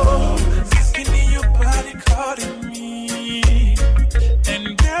 Oh, looking in your body, calling me. And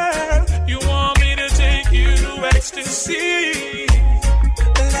girl, you want me to take you to ecstasy.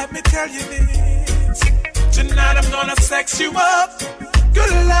 Let me tell you this. Tonight I'm gonna sex you up.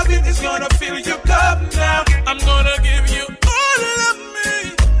 Good loving is gonna fill your cup now. I'm gonna give you all of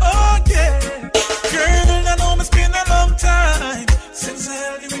me. Oh yeah. Girl, I know it's been a long time since I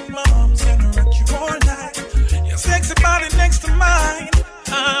held you in my arms and rock you all night. Your sexy body next to mine.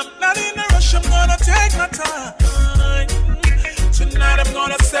 I'm not in a rush, I'm gonna take my time. Tonight I'm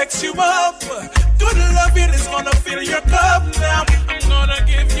gonna sex you up. Good loving is gonna fill your cup now. I'm gonna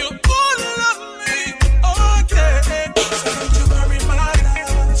give you all of me. Oh yeah. So don't you worry, my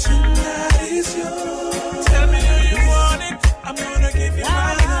love. Tonight is yours. Tell me who you want it. I'm gonna give you my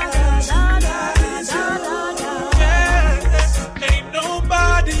love. Tonight is yours. Yeah. Ain't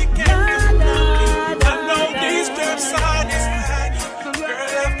nobody can come knocking. I know this damn sign is hanging.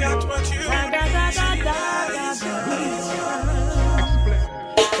 Girl, I've got what you need.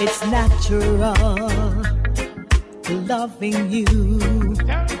 It's natural loving you.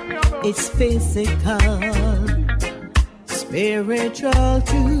 It's physical, spiritual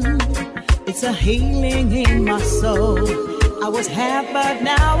too. It's a healing in my soul. I was half, but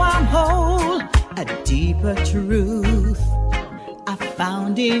now I'm whole. A deeper truth I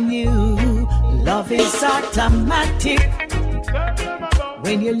found in you. Love is automatic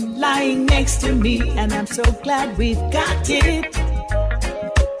when you're lying next to me, and I'm so glad we've got it.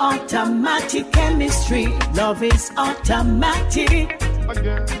 Automatic chemistry, love is automatic.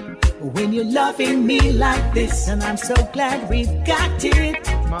 When you're loving me like this, and I'm so glad we've got it.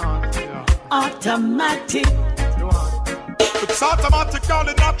 Automatic. It's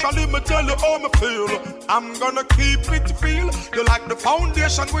automatically, naturally, me tell you how me feel. I'm gonna keep it real. You like the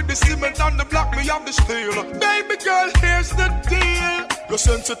foundation with the cement and the block, me have the steel. Baby girl, here's the deal. You're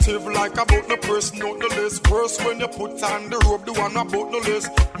sensitive like about the person on the list. Worse when you put on the robe, the one about the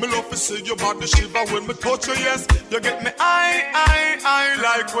list. Me love to see your body shiver when me touch you, yes. You get me I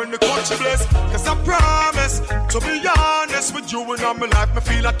like when the coach you bless. Cause I promise to be honest with you and all my life, me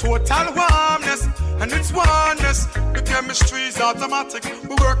feel a total warmness. And it's oneness, the chemistry's automatic.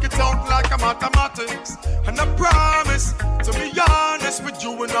 We work it out like a mathematics. And I promise to be honest with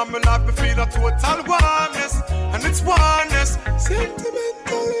you and all my life, me feel a total warmness. And it's oneness,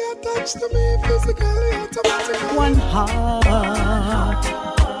 sentimentally attached to me, physically automatic. One heart,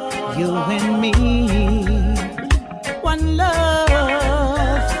 you and me. One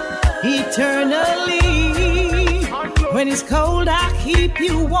love, eternally. When it's cold, I keep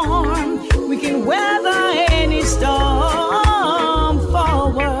you warm. We can weather any storm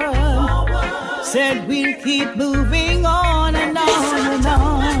forward. Said we'll keep moving on and on and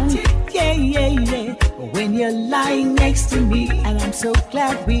on. Yeah, yeah, yeah. When you're lying next to me, and I'm so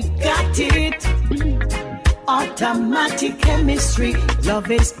glad we got it. Automatic chemistry,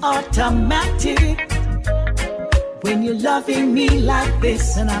 love is automatic. When you're loving me like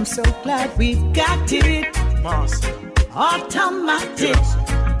this, and I'm so glad we've got it. Master. Automatic.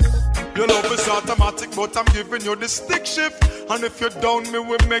 Your love is automatic, but I'm giving you the stick shift. And if you're down, me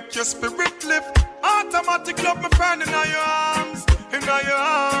will make your spirit lift. Automatic love, my friend, in your arms, in your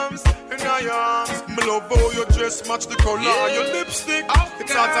arms, in your arms. Me love how your dress match the color of your lipstick.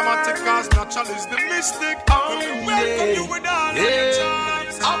 It's automatic, cause natural is the mystic. We welcome you with all of your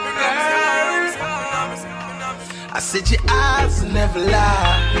charms. I said your eyes never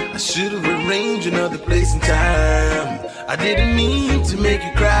lie. I should have arranged another place and time. I didn't mean to make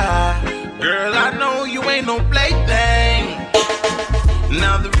you cry. Girl, I know you ain't no plaything.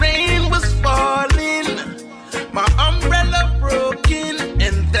 Now the rain was falling, my umbrella broken,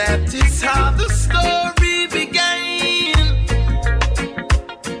 and that is how the story began.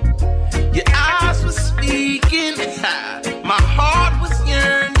 Your eyes were speaking, my heart was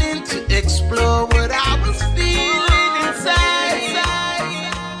yearning to explore what I was feeling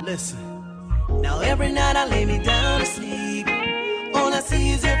inside. Listen, now every night I lay me down to sleep. All I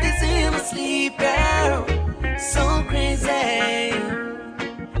see is everything in my sleep, girl. So crazy,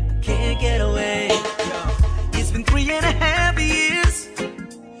 can't get away. It's been 3.5 years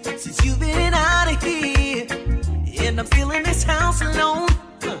since you've been out of here, and I'm still in this house alone.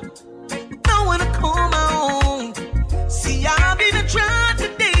 No one to call my own. See, I've even tried to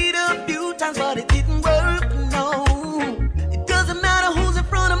date a few times, but it didn't work, no. It doesn't matter who's in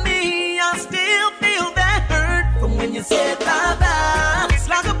front of me, I still feel that hurt from when you said bye-bye. It's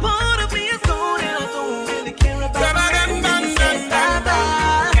like a part of me is gone, and I don't really care about it. When you said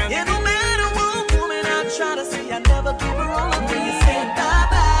bye-bye, and no matter what woman I try to see, I never give her all when you said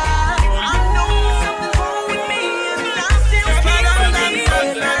bye-bye. I know something's wrong with me, and I still can't believe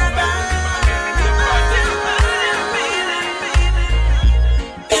it. Bye-bye.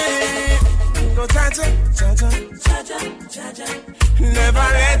 Go cha-cha, cha-cha, cha-cha, cha-cha. Never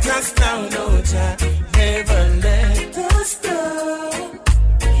let us down, no cha. Never let us down.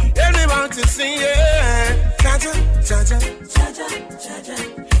 Everyone to sing, yeah. Cha-cha, cha-cha, cha-cha, cha-cha.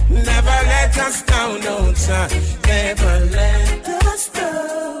 Never let us down, no cha. Never let us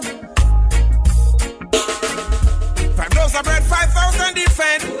down. 5 loaves of bread, 5,000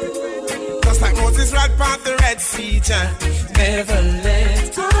 defend. Just like Moses right past the Red Sea, cha. Never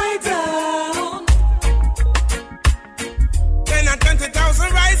let I down. 10 and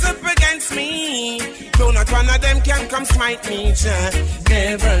 20,000 rise up against me. Though not one of them can come smite me, cha.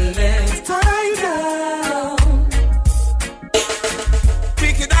 Never let I down.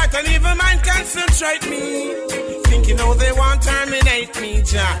 Wicked heart and evil mind concentrate me, thinking how they want terminate me,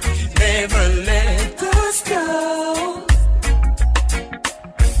 cha. Never let us down.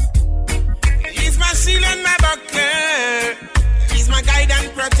 He's my shield and my buckler. He's my guide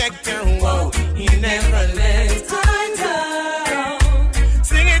and protector. Whoa, he never let I down.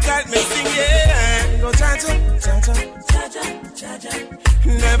 Sing it at me, sing it. Go cha-cha, cha-cha, cha-cha, cha-cha.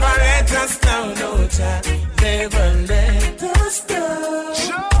 Never let us down, no cha. Never let us down.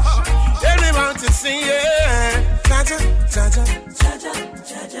 Everyone to sing it. Cha-cha, cha-cha, cha-cha,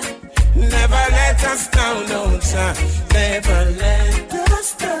 cha-cha. Never let us down, no cha. Never let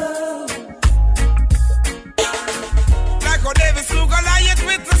us down. Like how David slew Goliath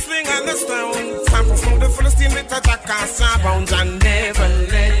with the sling and the stone. Sample from the Philistine with a jack and star bounds, and never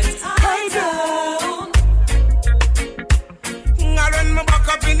let I down. I run my back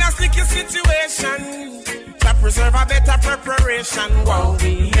up in a sticky situation to preserve a better preparation. Wow,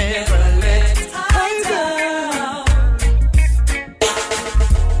 we never let I down.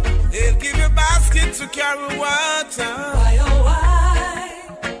 They'll give you a basket to carry water. Why, oh, why?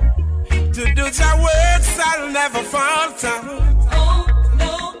 ever falter. Oh,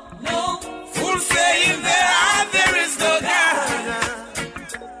 no, no. Fools saying there is no God.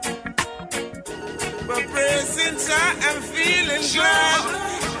 But praising Jah, I'm feeling glad.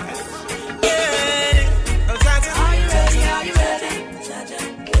 Yeah. Oh, Jah, Are you ready? Are you ready?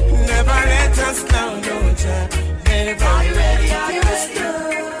 never let us down, no Jah. Never. Are you ready? Are you ready?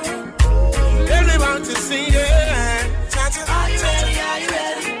 Really want to see you. Are you ready? Are you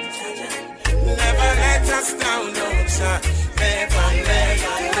ready? Never let us down, no Jah. Never let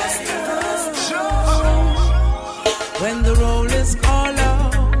us down. When the roll is called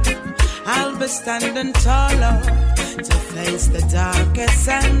up, I'll be standing taller to face the darkest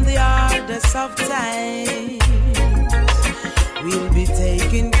and the hardest of times. We'll be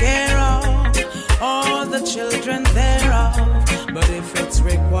taking care of all the children thereof. But if it's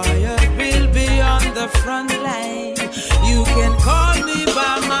required, we'll be on the front line. You can call me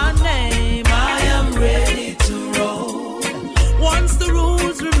by my name. I am ready to roll. Once the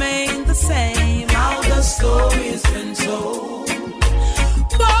rules remain the same, how the story's been told.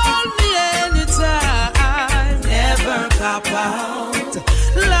 Call me anytime, never cop out.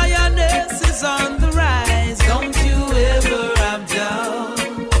 Lioness is on the rise, don't you ever have doubt.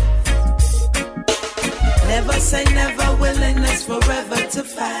 Never say never, willingness forever to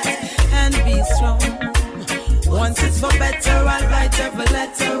fight and be strong. Once it's for better, I'll write every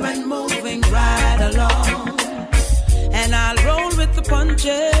letter and moving right along. And I'll roll with the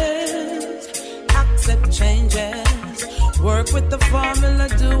punches, accept changes, work with the formula,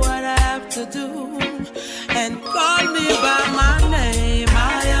 do what I have to do, and call me by my name.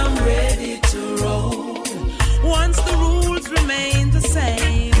 I am ready to roll. Once the rules remain the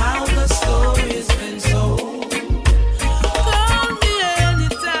same, how the story's been told. Call me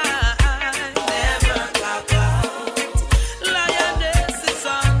anytime, never cop out. Lioness is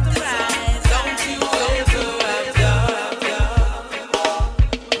on the rise, don't you ever have doubt.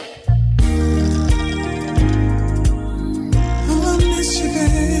 Oh, I miss you,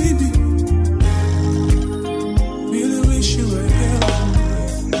 baby. Really wish you were here.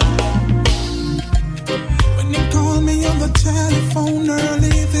 When you called me on the telephone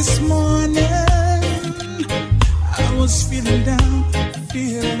early this morning, I was feeling down,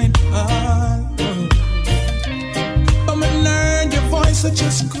 feeling hollow. But when I heard your voice, I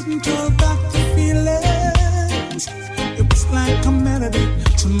just couldn't hold back the feelings. It was like a melody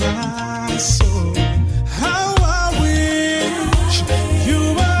to my soul. How I wish you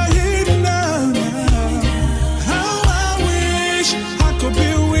were here now. How I wish I could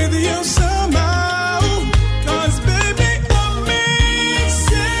be with you somehow. 'Cause baby, I'm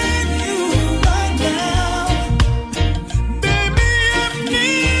missing you right now. Baby, I'm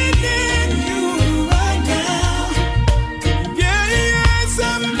needing you right now. Yeah, yes,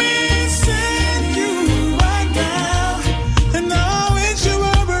 I'm missing you right now. And I wish you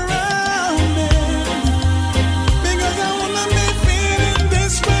were around me. Because I wanna be feeling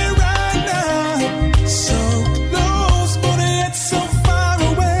this way right now. So close, but yet so far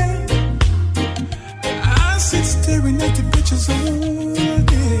away. I sit staring at the pictures all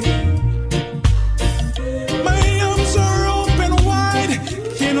day. My arms are open wide,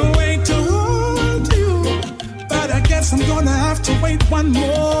 can't wait to hold you. But I guess I'm gonna have to wait one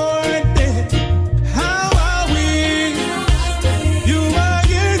more day. How I wish you were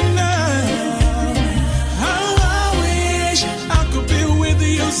here now. How I wish I could be with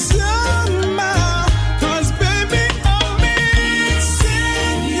you somehow. 'Cause baby, I'm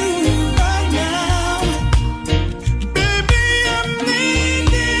missing you right now. Baby, I'm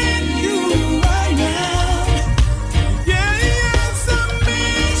needing you right now. Yeah, yes, I'm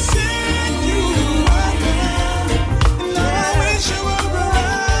missing you right now. And I wish you were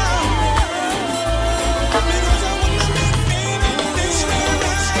around. Because I wanna be feeling this way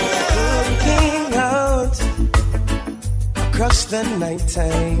right now. Looking out across the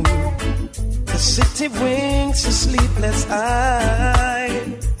nighttime, the city winks a sleepless eye.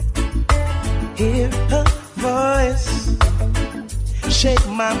 Hear her voice shake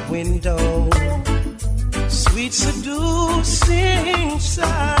my window, sweet seducing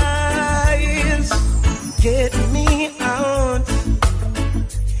sighs. Get me out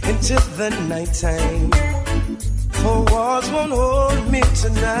into the nighttime, for walls won't hold me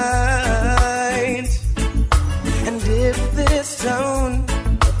tonight. And if this town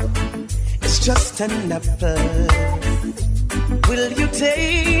is just an apple, will you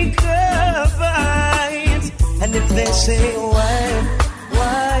take a bite? And if they say why,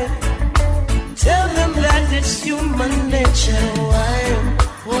 tell them that it's human nature.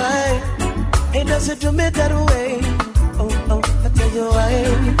 Why? It doesn't do me that way. Oh, I tell you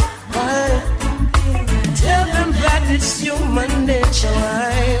why. Tell them that it's human nature.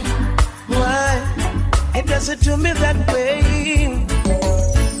 Why? It doesn't do me that way.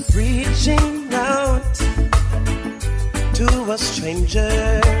 Reaching out to a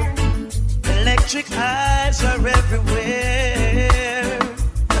stranger. Electric eyes are everywhere.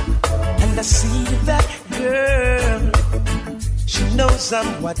 And I see that girl. She knows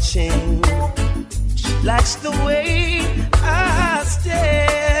I'm watching. She likes the way I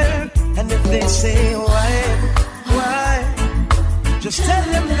stare. And if they say why, just tell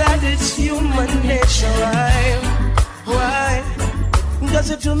them that it's human nature. Why does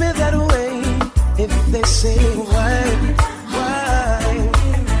it do me that way? If they say why,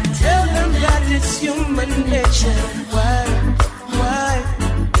 tell them that it's human nature. Why,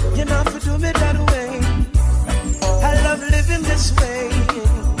 you know, if you do me that way. I love living this way.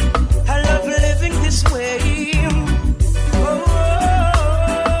 I love living this way.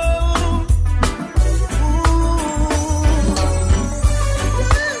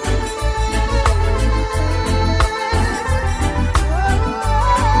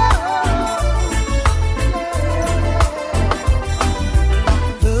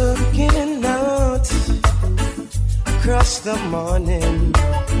 Across the morning,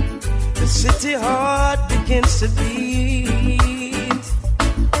 the city heart begins to beat.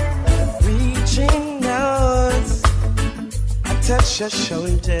 Reaching out, I touch your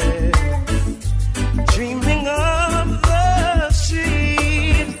shoulder, dreaming of the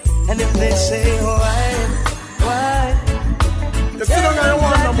street. And if they say why, you still don't get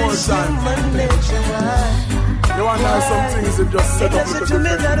one no more time. You want to have some things that just set up with the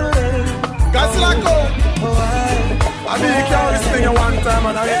different. Guys, like I mean, you can't this thing at one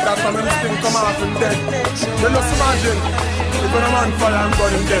time and I hit that time and this thing come off and dead. You just imagine if when a man fire and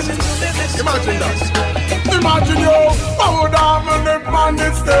burn him dead. Imagine that. Imagine you, I would have a man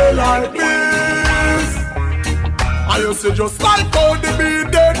that stay like this. I used to just like how they be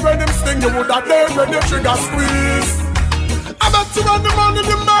dead when them sting, you would have dead when the trigger squeeze. I bet you when the man in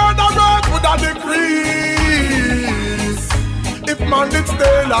the murder rate would have decrease. If man did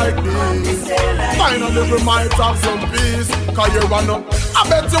stay like this, finally we might have some peace. Cause you wanna, I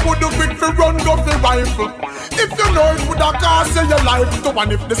bet you would do quick for run, go for rifle. If you know it would have cost you your life to.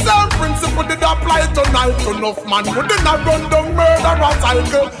 And if the same principle did apply to knife, enough man wouldn't have run down murder or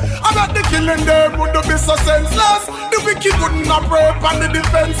cycle. I bet the killing them would be so senseless. The wicked wouldn't have rape and the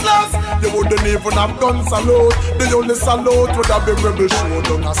defenseless. You wouldn't even have guns salute. The only salute would have been rebel show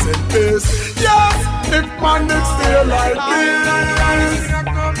down a set pace. Yes, if man did stay like this.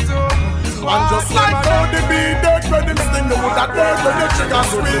 And just like how they be dead when them sting, they would have dead when the trigger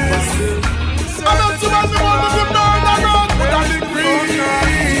squeeze. I bet you when the one of the murder run would have decreased.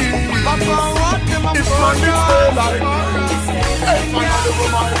 If man did stay like this, if man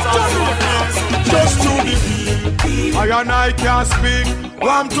just to the beat, I and I can't speak.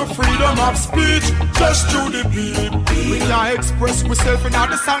 Warm to freedom of speech, just to the beat. We can't express myself in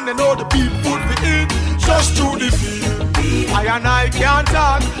the song, they know the beat food we eat. Just to the beat. I and I can't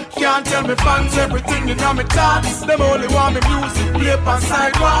talk, can't tell me fans everything in my thoughts. Them only want me music, play on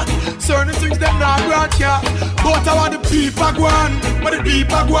sidewalk. Certain things them not broadcast, but I want the people go on, but the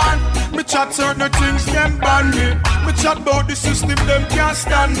people go on. Me chat certain things, them ban me. Me chat about the system, them can't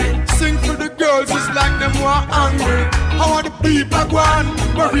stand me. Sing for the girls, it's like them want angry. I want the people go on,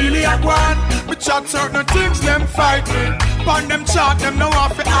 but really I go on. Me chat certain things, them fight me. Pan them chat, them no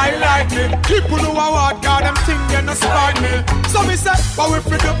want to highlight me. People who I want, God, them think they no spite me. So me say, what we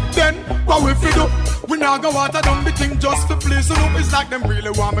fi do, then, what we fi do? We now go out and don't be think just for play. So no, it's like them really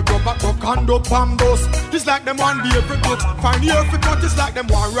want me go back up and up and bust. It's like them want the every cut, find the every cut. It's like them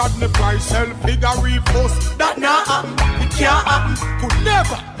want Rodney Price, self-figure repost. That not happen, it can't happen, could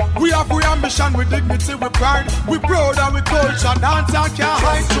never. We have we ambition, we dignity, we pride. We proud and we culture, dance and can't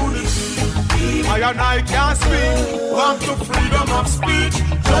hide through the sea. I and I can't speak, want to freedom of speech,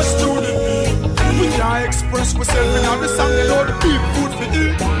 just to the beat. We can't express myself in the song, they know the people food for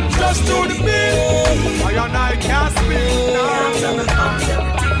eat, just to the beat. I and I can't speak, everything.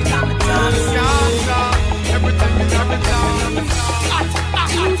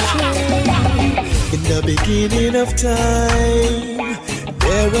 In the beginning of time,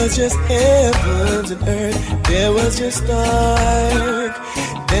 there was just heavens and earth, there was just dark.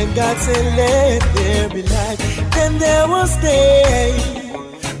 Then God said, let there be light. Then there was day,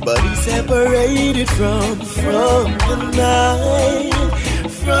 but He separated from the night,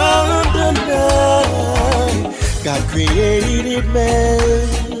 from the night. God created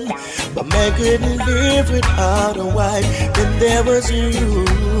man, but man couldn't live without a wife. Then there was you,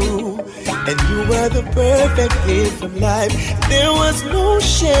 and you were the perfect gift from life. There was no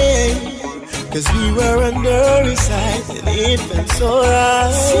shame, 'cause we were under his eyes and it felt so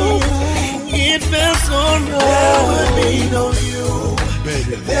right. It felt so right. There would be no you,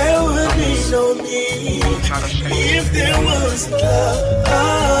 baby. There would be no me if there was love.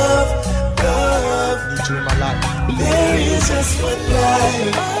 There is just one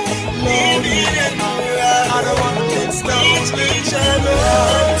life, living in the right. I don't want to get stuck each other.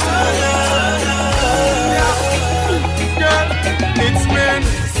 Girl, it's been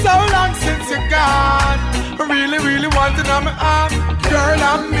so long since you're gone. I really, really want to know my arm. Girl,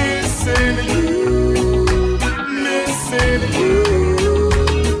 I'm missing you, missing you.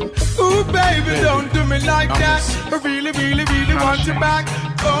 Ooh, baby, don't do me like that. I really, really, really want you back.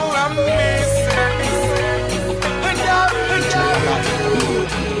 Oh, I'm missing you.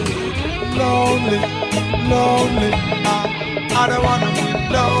 Lonely, lonely. I don't wanna be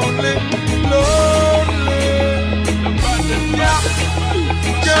lonely, lonely. Yeah,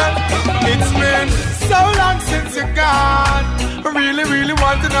 girl, it's been so long since you're gone. I really, really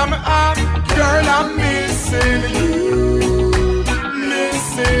want to know my arm. Girl, I'm missing you,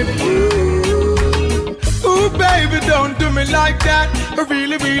 missing you. Ooh, baby, don't do me like that. I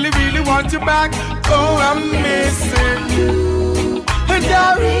really, really, really want you back. Oh, I'm missing you, and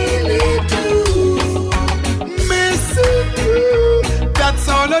I really do missing you. That's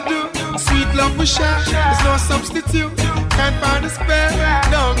all I do. Sweet love we share, there's no substitute. Can't find a spare,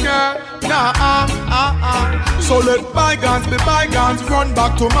 no girl, nah. So let bygones be bygones. Run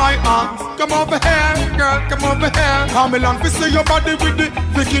back to my arms. Come over here, girl, come over here. Come along to see your body with the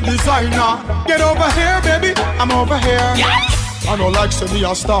Vicky designer. Get over here, baby, I'm over here. Yes! I know like say me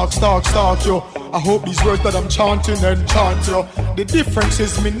a stalk you. I hope these words that I'm chanting enchant you. The difference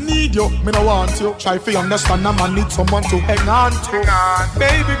is me need you, me no want you. Try to understand I need someone to hang on to.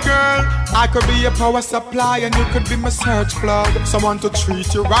 Baby girl, I could be your power supply and you could be my search plug. Someone to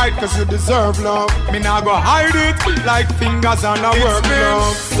treat you right cause you deserve love. Me now go hide it like fingers on a work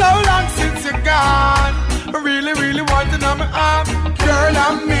glove. So long since you're gone, I really, really want to know my arm. Girl,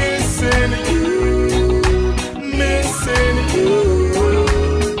 I'm missing you, missing you.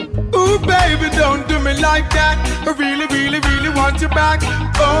 Ooh, baby, don't do me like that. I really, really, really want you back.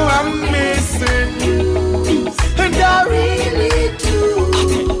 Oh, I'm missing you, and I really do.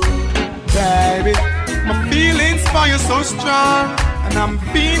 Baby, my feelings for you so strong, and I'm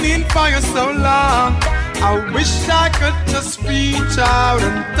feeling for you so long. I wish I could just reach out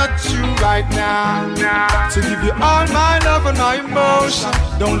and touch you right now. To give you all my love and my emotion.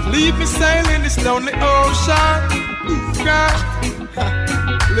 Don't leave me sailing this lonely ocean. Girl,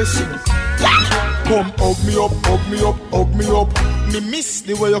 listen. Come hug me up, hug me up, hug me up. Me miss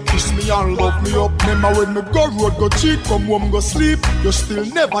the way you kiss me and love me up. Remember when me go road, go cheat, come home, go sleep. You still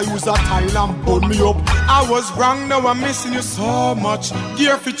never use a tile and burn me up. I was wrong, now I'm missing you so much.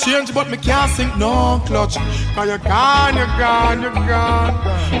 Gear for change, but me can't sink no clutch. Cause you're gone, you're gone, you're gone.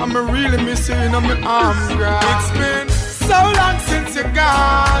 I'm really missing you in my arms, girl. It's been so long since you're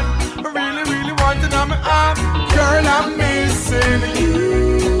gone. I really, really want to know my arm. Girl, I'm missing you.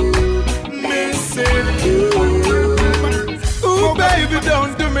 Ooh, baby,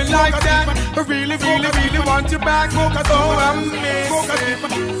 don't do me like that. I really, really, really want you back. Oh, I'm missing.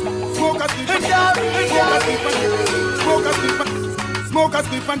 Smoke a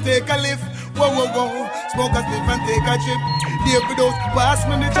spliff and take a lift. Whoa. Smoke a spliff and take a trip. David Oaks, pass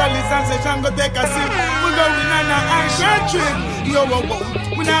me the chalice and say, "Shango, take a sip." We going on an action trip. Yo,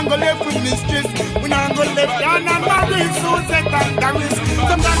 we not go left with mistress. We not go left down on my wrist. So take the risk.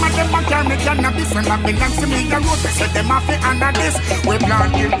 Sometimes I them carry me cannabis when I belong to me. The road, they say them off it under this. We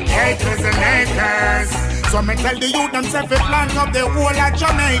planting acres and acres. So me tell the youth themselves we plant up the whole of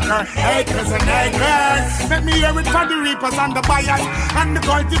Jamaica. Acres and acres. Let me hear it for the reapers and the buyers and the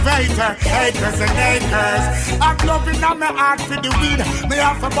cultivator. Acres and acres. I'm loving on my heart for the weed. Me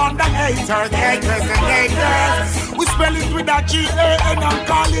have a bond of haters. Acres and acres. We spell it with a G-A-N and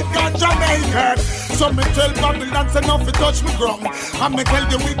call it God Jamaica. So me tell Babylon say no fi touch me ground. And me tell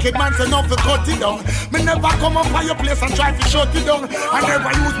the wicked man say no fi cut it down. Me never come up by your place and try to shut it down. I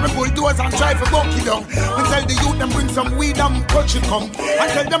never use me bulldozer and try to buck it down. Me tell the youth them bring some weed and touch it come. I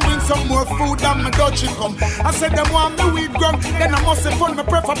tell them bring some more food and me touch it come. I said them want me weed gum. Then I must say fun me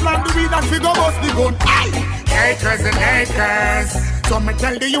prefer plant the weed and figure bust the gun. Aye! Acres and acres. So me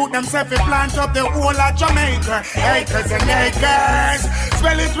tell the youth themself we plant up the whole of Jamaica. Acres and acres.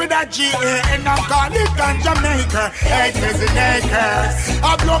 Spell it with a G-A-N and call it on Jamaica. Acres and acres.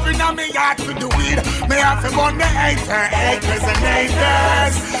 I'm loving on me yard for the weed. Me have to burn the acre. Acres and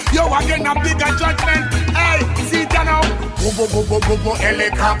acres. Yo, again a bigger judgment. Hey, see it now.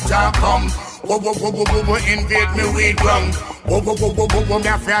 Helicopter come. Invade me weed ground. Whoa, whoa, whoa, whoa, whoa, whoa, me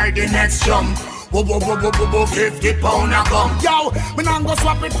a fly the next jump. Whoa, whoa, whoa, whoa, whoa, whoa, 50 pound a gum. Yo, me nah go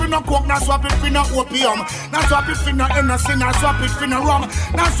swap it for no coke, nah swap it for no opium, nah swap it for no Hennessy, nah swap it for no rum,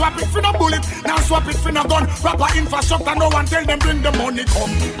 nah swap it for no bullet, nah swap it for no gun. Proper infrastructure, no one tell them bring the money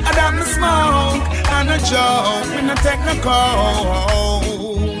come. I got me smoke and a joke, we no technical.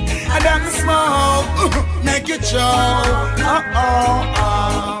 I got me smoke, make it show.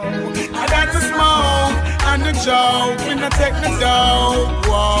 I got to smoke and the joke, we no take the dope.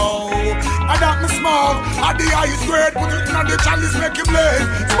 Whoa. I got me smoke, at the highest grade, put it in the chalice, make it blaze.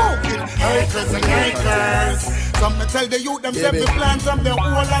 Smoking acres and acres. Some me tell the youth them set the plants of the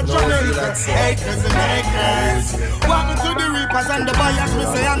whole of Jamaica. Acres and acres. Walking to the reapers and the buyers, we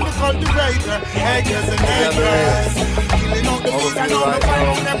say, and the cultivator. Acres and acres. Killing out the weed and all the fire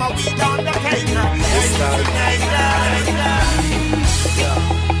of them, and we down the taker. Acres and acres.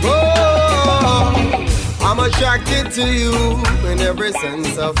 Oh, I'm attracted to you in every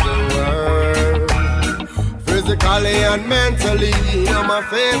sense of the word. Physically and mentally, you're my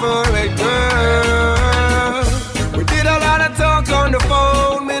favorite girl. We did a lot of talk on the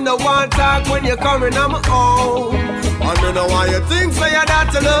phone. Me no one talk when you're coming on my own. I don't know why you think so you're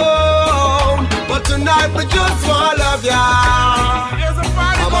not alone. But tonight we just wanna love ya.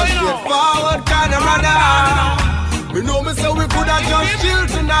 I'm a straightforward kind of runner. Me know me say we coulda just chill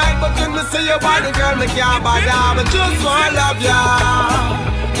tonight, but when me say your body, girl, me can't bother. But just wanna love ya.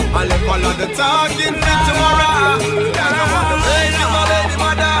 I left all of the talking for tomorrow. Cause I want to raise my baby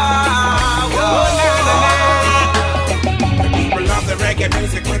mother. The people love the reggae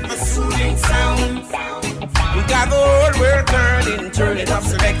music with the soothing sound. We got the whole world turning, turn it up,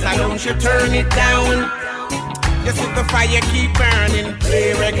 selector, don't you turn it down. Just with the fire keep burning,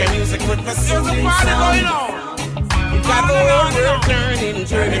 play reggae music with the soothing sound. We got the whole world turning,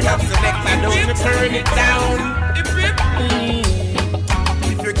 turn it up, selector, don't you turn it down.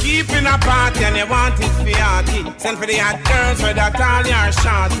 If you're keeping a party and you want it for yachty, send for the hot girls without all your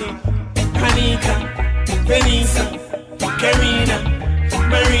shorty. Anika, Venisa, Karina,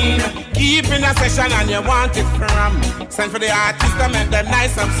 Marina. Keeping a session and you want it from. Send for the artists that make the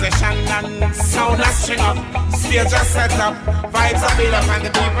nice obsession. And sound a string up, stage a set up, vibes a build up, and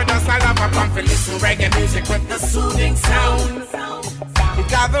the people just a love up and listen reggae music with the soothing sound. You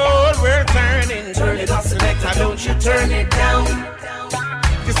got the whole world turning, turn it up, selector, don't you turn it down.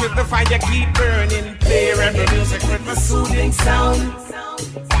 Just with the fire keep burning, play reggae music with the soothing sound.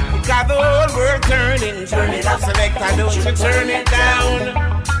 You got the whole world turning, turn it up, selector, don't you turn it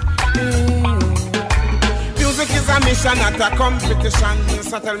down. Music is a mission, not a competition.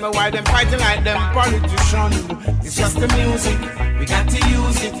 So tell me why them fighting like them politicians. It's just the music, we got to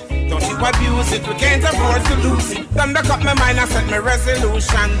use it. Don't you abuse it, we can't afford to lose it. Don't back up my mind and set my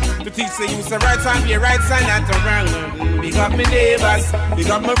resolution to teach the youth the right and be right side, not the wrong. Big up my neighbors, big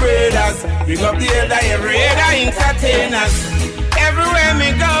up my brothers, big up the elder, every other entertainers. Everywhere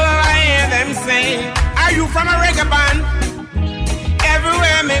me go, I hear them say, are you from a reggae band?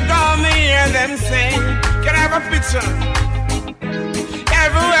 Everywhere me go, me hear them say, can I have a picture?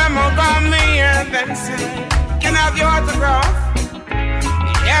 Everywhere me go, me hear them say, can I have your autograph?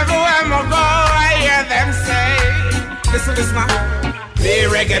 Everywhere me go, I hear them say, listen now, play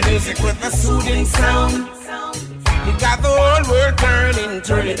reggae music with a soothing sound. You got the whole world turning,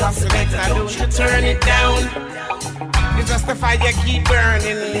 turn it up, selector, don't you turn it down. You just the fire keep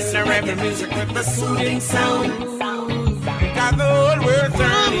burning, listen to reggae music with a soothing sound. You got the whole world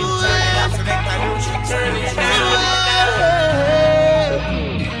turning, turn it up, selector, don't you turn it down.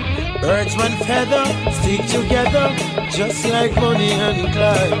 Birds one feather, stick together, just like Bonnie and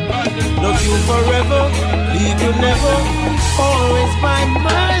Clyde. Love you forever, leave you never, always by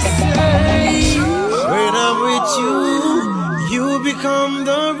my side. When I'm with you, you become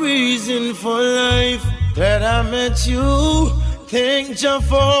the reason for life. That I met you, thank you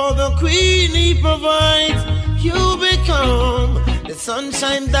for the queen he provides. You become the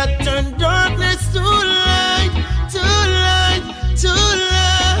sunshine that turned darkness to light, to light, to light.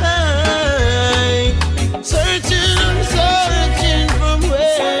 Searching, I'm searching from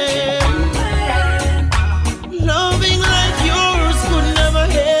where loving like yours could never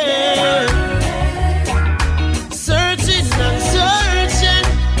end. Searching, I'm searching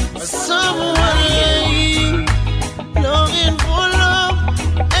for someone longing for love,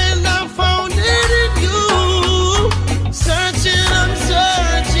 and I found it in you. Searching, I'm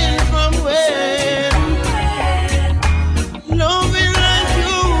searching from where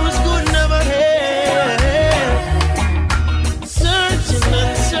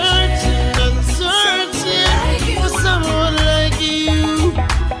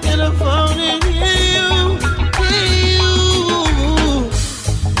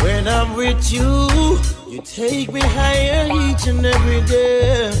you. You take me higher each and every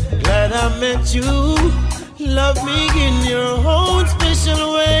day. Glad I met you. Love me in your own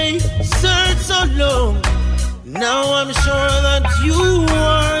special way. Search so long. Now I'm sure that you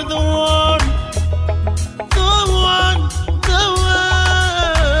are the one. The one. The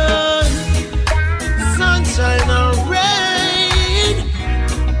one. Sunshine or rain.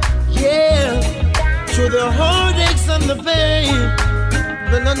 Yeah. Through the heartaches and the pain.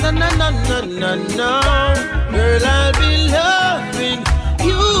 No, no, no, no, no, no, no, no. Girl, I'll be loving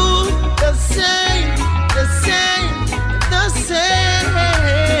you the same, the same, the same.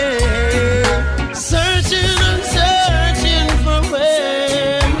 Searching and searching for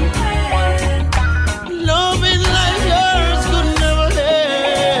when loving like yours could never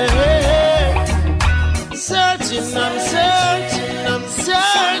end. Searching, I'm searching, I'm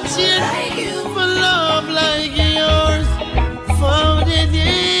searching for love like yours. Found it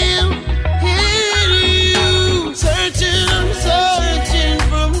in you. Searching, I'm searching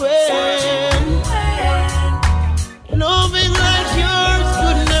for when loving like yours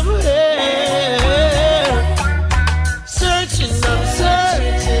could never end. Searching, I'm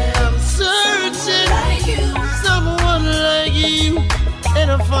searching, I'm searching someone like you, and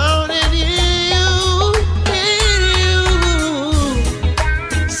I found it in you.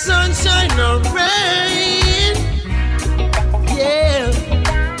 Sunshine or rain, yeah,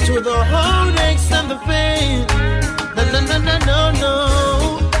 to the heartaches and the pain. No, no, no, no, no, no.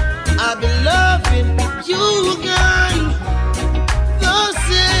 I've been loving you, girl, the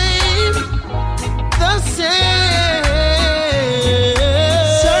same, the same.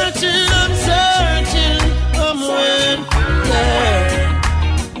 Searching, I'm searching when, yeah,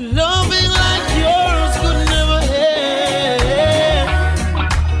 loving like yours could never end.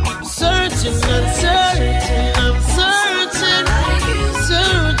 Searching and searching, I'm searching,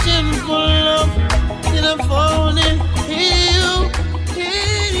 searching for love, and I found it in you,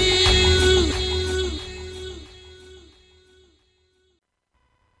 in you.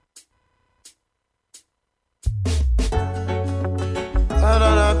 Da da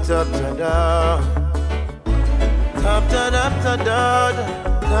da da da da. Da da da da da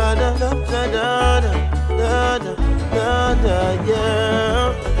da da da da da da da, yeah.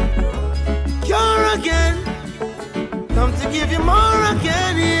 You're again, come to give you more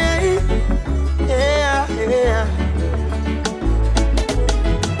again, yeah, yeah, yeah.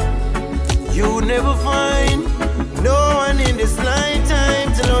 You never find no one in this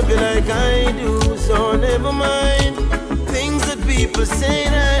lifetime to love you like I do, so never mind things that people say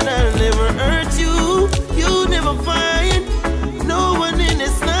that I'll never hurt you. You never find no one in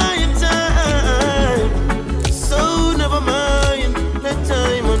this lifetime, so never mind, let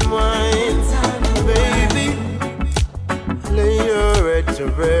time unwind. Baby, lay your head to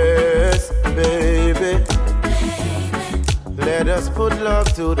rest, baby. Let us put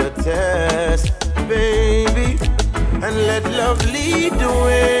love to the test, baby, and let love lead the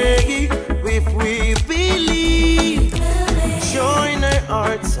way. If we believe, join our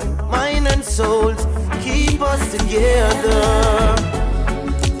hearts and mind and souls, keep us together.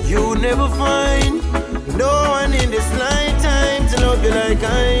 You never find no one in this lifetime to love you like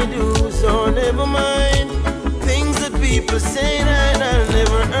I do, so never mind things that people say that I'll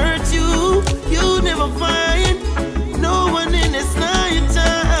never hurt you. You never find no one in this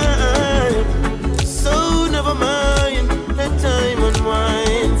lifetime, so never mind, let time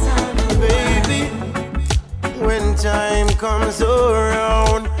unwind. Baby, when time comes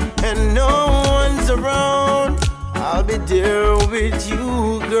around and no one's around, I'll be there with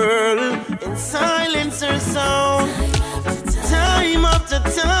you, girl, in silence or sound. Time after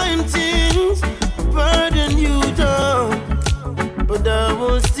time, things burden you down, but I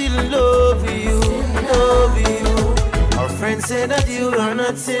will still love you, love you. Our friend said that you are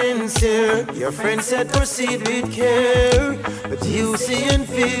not sincere. Your friend said proceed with care, but you see and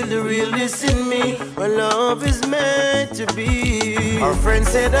feel the realness in me. Our love is meant to be. Our friend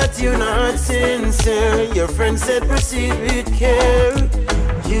said that you're not sincere. Your friend said proceed with care.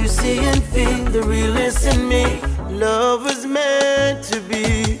 You see and feel the realness in me. Love is meant to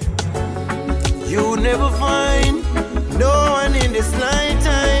be. You never find no one in this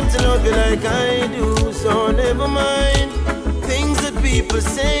lifetime to love you like I do, so never mind things that people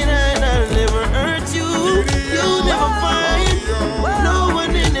say that I'll never hurt you. You never find no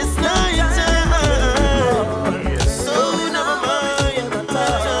one in this lifetime, so never mind.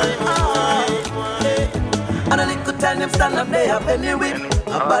 And a little time them stand up there up anyway.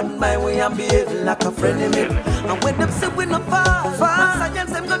 A bad mind we am behaving like a friend of me. And when them say we no fall,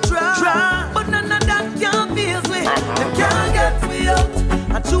 science them go try, but none of that can faze me. Them can't get me out.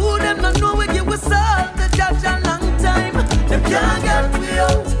 And true them not know we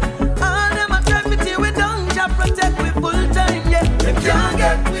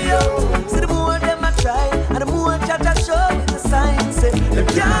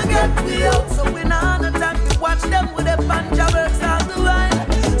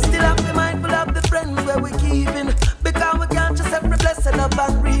say love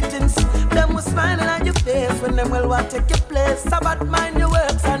and greetings. Them will smiling on your face when them will want to take your place. About mind your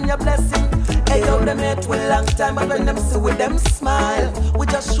works and your blessing. Hey yo, them hate for a long time, but when them see with them smile, we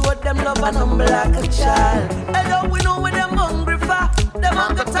just show them love and humble like a child. Hey yo, we know what them hungry for. Them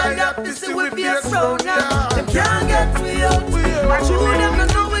hunger tired to see we be a now. Them can't get we out. But you them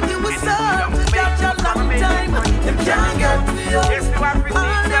don't know we give us up to judge a long time. Them can't get we out.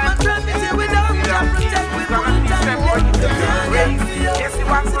 All them a try to see we don't just protect we one time. Them can't get we out. Yes, you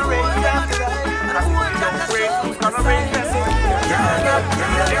want to raise them. And who want to raise who's gonna raise them? Can't get we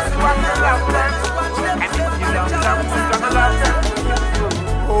out. Yes, you want to love them. And if you don't love, who's gonna love them?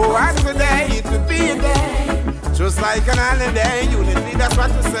 Oh, as today, it would be a day. Just like an holiday, unity, that's what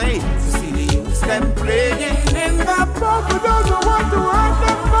to say. To see the youths them playing in the park, we don't know what to want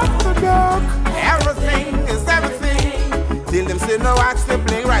them but the dark. Everything is everything. Till them say no watch they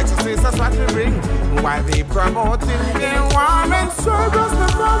play righteousness, that's what we bring. While they promoting their warm and service, the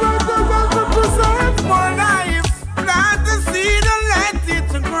power to preserve more life. Plant the seed and let it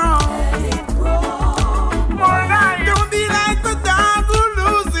grow. More life. Don't be like the dog who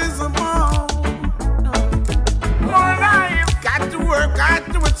loses a bone. Work hard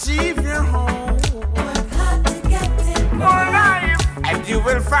to achieve your home. Work hard to get it. More life. And you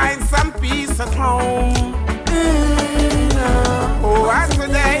will find some peace at home. Oh, and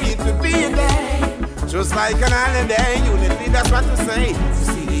today it will be a day. Just like an holiday, unity, that's what to say. To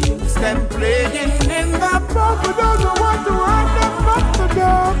see the youths them playing in the park, we don't know what to want them but the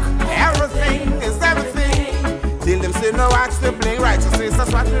dark. Everything is everything. Till them say no watch they play righteousness,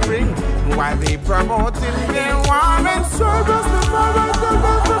 that's what we bring. While they promoting their warm and service, the power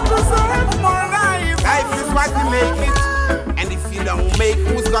to preserve more life. Life is what you make it. And if you don't make,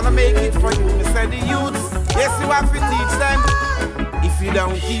 who's gonna make it for you? They say the youths, yes you have to teach them. If you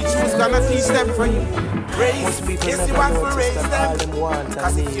don't teach, who's gonna teach them for you? Raise, yes you have to raise them.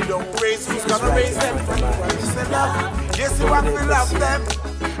 Because if you don't raise, who's gonna raise them for you? You say love, yes you have to love them.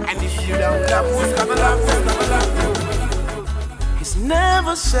 And if you don't love, who's gonna love them? Gonna love them. He's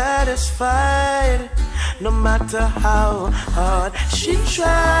never satisfied, no matter how hard she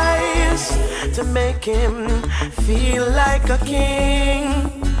tries to make him feel like a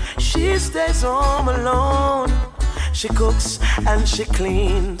king. She stays home alone, she cooks and she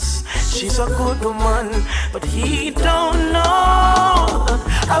cleans. She's a good woman, but he don't know.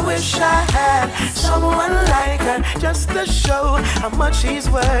 I wish I had someone like her, just to show how much he's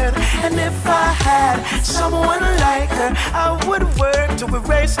worth. And if I had someone like her, I would work to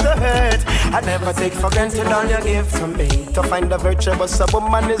erase the hurt. I never take for granted all you give to me. To find a virtuous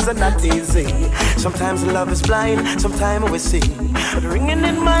woman is not easy. Sometimes love is blind, sometimes we see. But ringing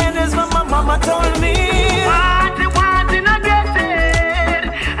in my head is what my mama told me. Want it, I get it.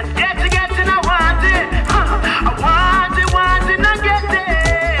 And get it, I want it. I want it, I get it.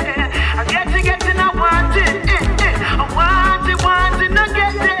 I get it, I want it. I want it, I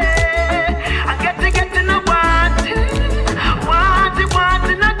get it. I get it, I want it. Want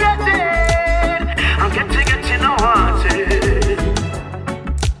it, I get it. I get it, I want it.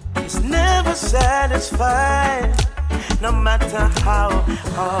 He's never satisfied, no matter how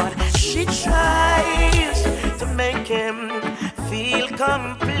hard she tries to make him feel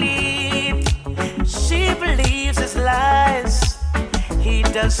complete. She believes his lies, he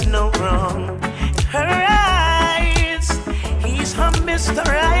does no wrong. Her eyes, he's her Mr.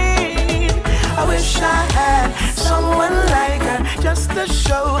 Right. I wish I had someone like her, just to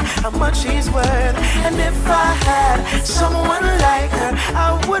show how much he's worth. And if I had someone like her,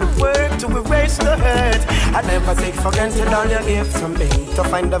 I would work to erase the hurt. I never take for granted all you give to me. To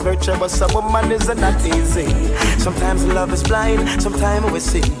find a virtuous woman is not easy. Sometimes love is blind, sometimes we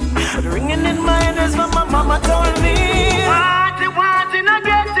see. But ringing in my head is what my mama told me. Want it, I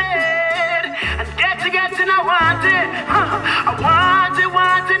get it. And get it, I want it. I want it,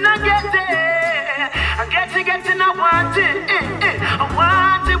 I get it. I get it, I want it. I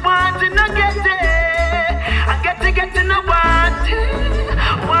want it, I get it. I get it, I want it.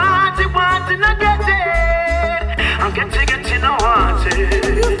 Want it, I get it. I get it, I want it.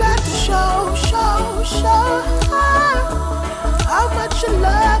 You got to show how much you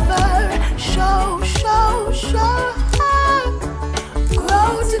love her. Show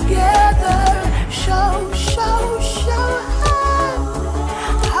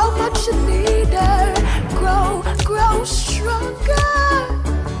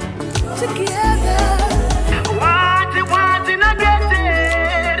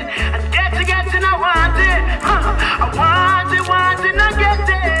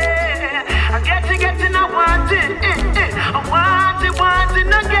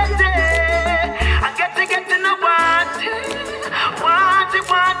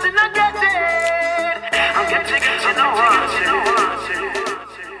wanting, I get it. I'm getting it, you know what?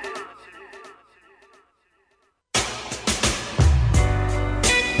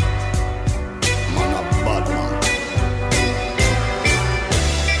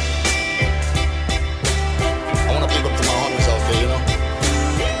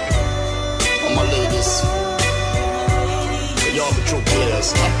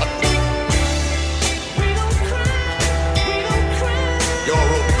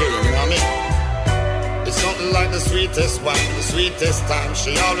 Like the sweetest wine, the sweetest time.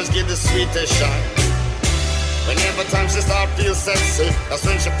 She always give the sweetest shine. Whenever time she start feel sexy, that's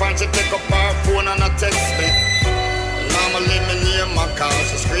when she finds she take up her phone and text me. Normally me near my car,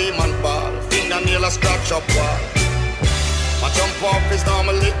 she scream and bawl, fingernail a scratch up wall. My jump off is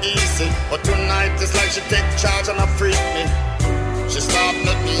normally easy, but tonight it's like she take charge and freak me. She start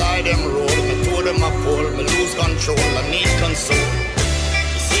let me lie them roll, me told them I fall, me lose control, I need console.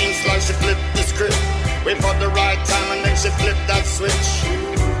 It seems like she flipped the script. Wait for the right time and then she flip that switch.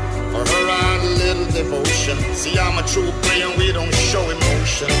 For her I had a little devotion. See, I'm a true player and we don't show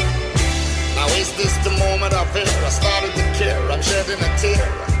emotion. Now is this the moment of fear? I started to care, I'm shedding a tear.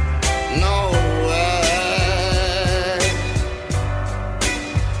 No way.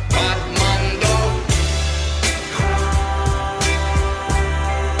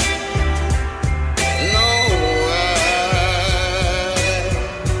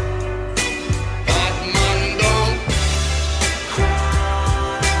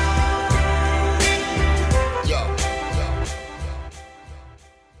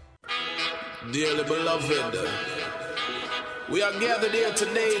 Dearly beloved, we are gathered here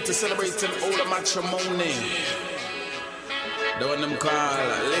today to celebrate an older matrimony. The one them call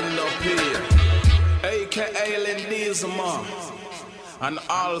Linda P, aka Lindisma, and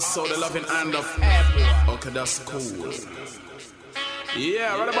also the loving hand of Apple. Okay, that's cool.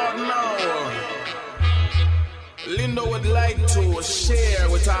 Yeah, right about now, Linda would like to share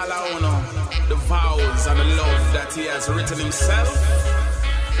with all our the vows and the love that he has written himself.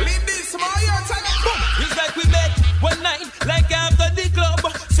 Leave this more your time. It's like we met one night, like after the club.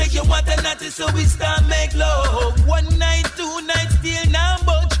 Say you want a natty, so we start make love. 1 night, 2 nights, still now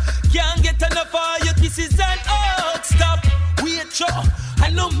budge. Can't get enough of your kisses and hugs. Stop, wait, yo. I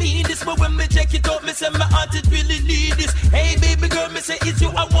know me this, but when me check it out, me say my heart it really need this. Hey baby girl, me say it's you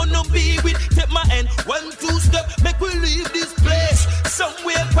I wanna be with. Take my hand, 1, 2 step, make we leave this place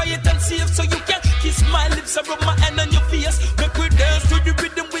somewhere quiet and safe, so you can kiss my lips and rub my hand on your face. Make we dance to the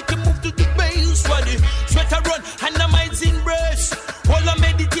rhythm, we can move to the bass. For the sweat I run and the mind's in rest. All the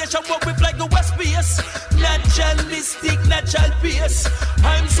meditation, what we fly go west space. Naturalistic, natural pace.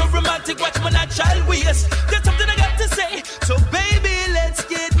 I'm so romantic, watch my natural ways. There's something I got to say, so baby, let's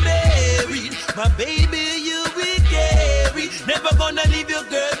get married. My baby, you will carry. Never gonna leave your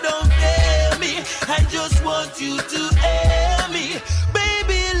girl, don't fail me. I just want you to air me.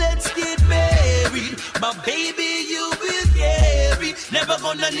 Baby, let's get married. My baby, you will carry. Never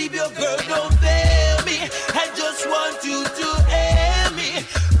gonna leave your girl, don't fail me. I just want you to air me.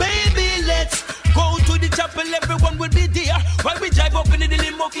 Baby, let's go to the chapel, everyone will be there. While we drive up in the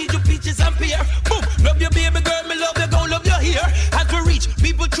limo, feed you peaches and pear. Boom, love your baby girl, me love you, go love your hair. As we reach,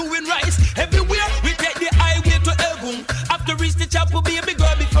 people chewing rice everywhere. We take the highway to heaven. After reach the chapel, baby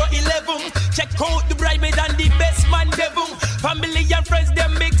girl, before 11. Check out the bridesmaid and the best man, devil. Family and friends,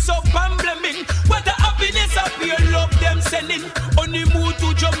 them mix up and blaming. What a happiness up here, love them sending. Honeymoon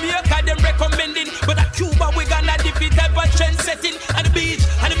to Jamaica, them recommending. But at Cuba, we gonna defeat type of trend setting. And the beach,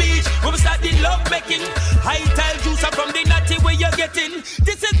 when we start the love making. High tile juice from the natty where you're getting.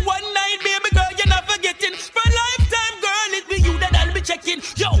 This is one night, baby girl, you're not forgetting. For a lifetime, girl, it be you that I'll be checking.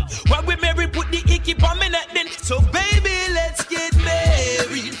 Yo, when we marry, put the icky on me neck then. So baby, let's get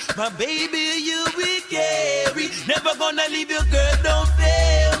married. My baby, you will carry. Never gonna leave your girl, don't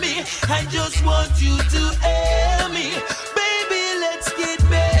fail me. I just want you to air me. Baby, let's get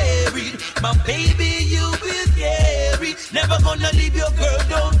married. My baby, you will carry. Never gonna leave your girl,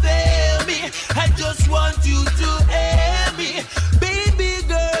 don't fail me. I just want you to air me. Baby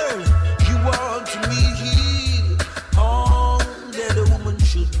girl, you want me here. All that a woman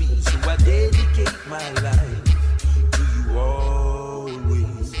should be. So I dedicate my life to you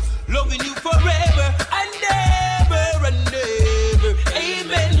always. Loving you forever and ever and ever.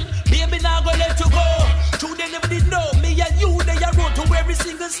 Amen. Baby, now gonna let you go. True, they never did know me and you. They are road to every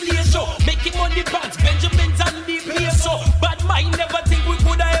single slave show. Making money bags, Benjamins and the peso. But mine never think we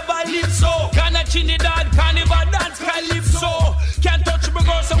could ever live so. Ghana, Trinidad, Carnival, dance, Calypso. Can't touch my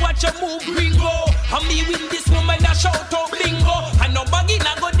girl, so watch her move, gringo. And me win this woman, I shout out bingo. And nobody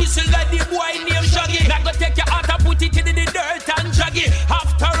now go this like the boy named Shaggy. Now go take your heart and put it in the dirt and drag it.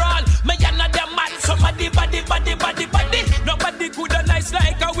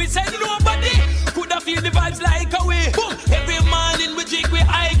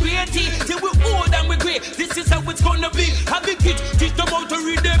 to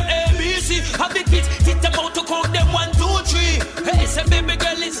read them ABC. Have the kids, teach them how to count them 1, 2, 3. Hey, say baby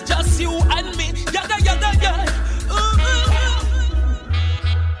girl, it's just you and me. Yaga, yaga, yaga.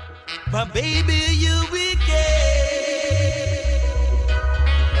 My baby, you wicked.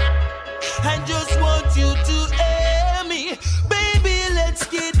 I just want you to hear me. Baby, let's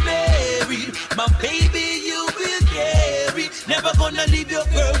get married. My baby, you will carry. Never gonna leave your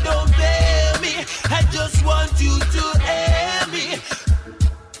girl, don't fail me. I just want you to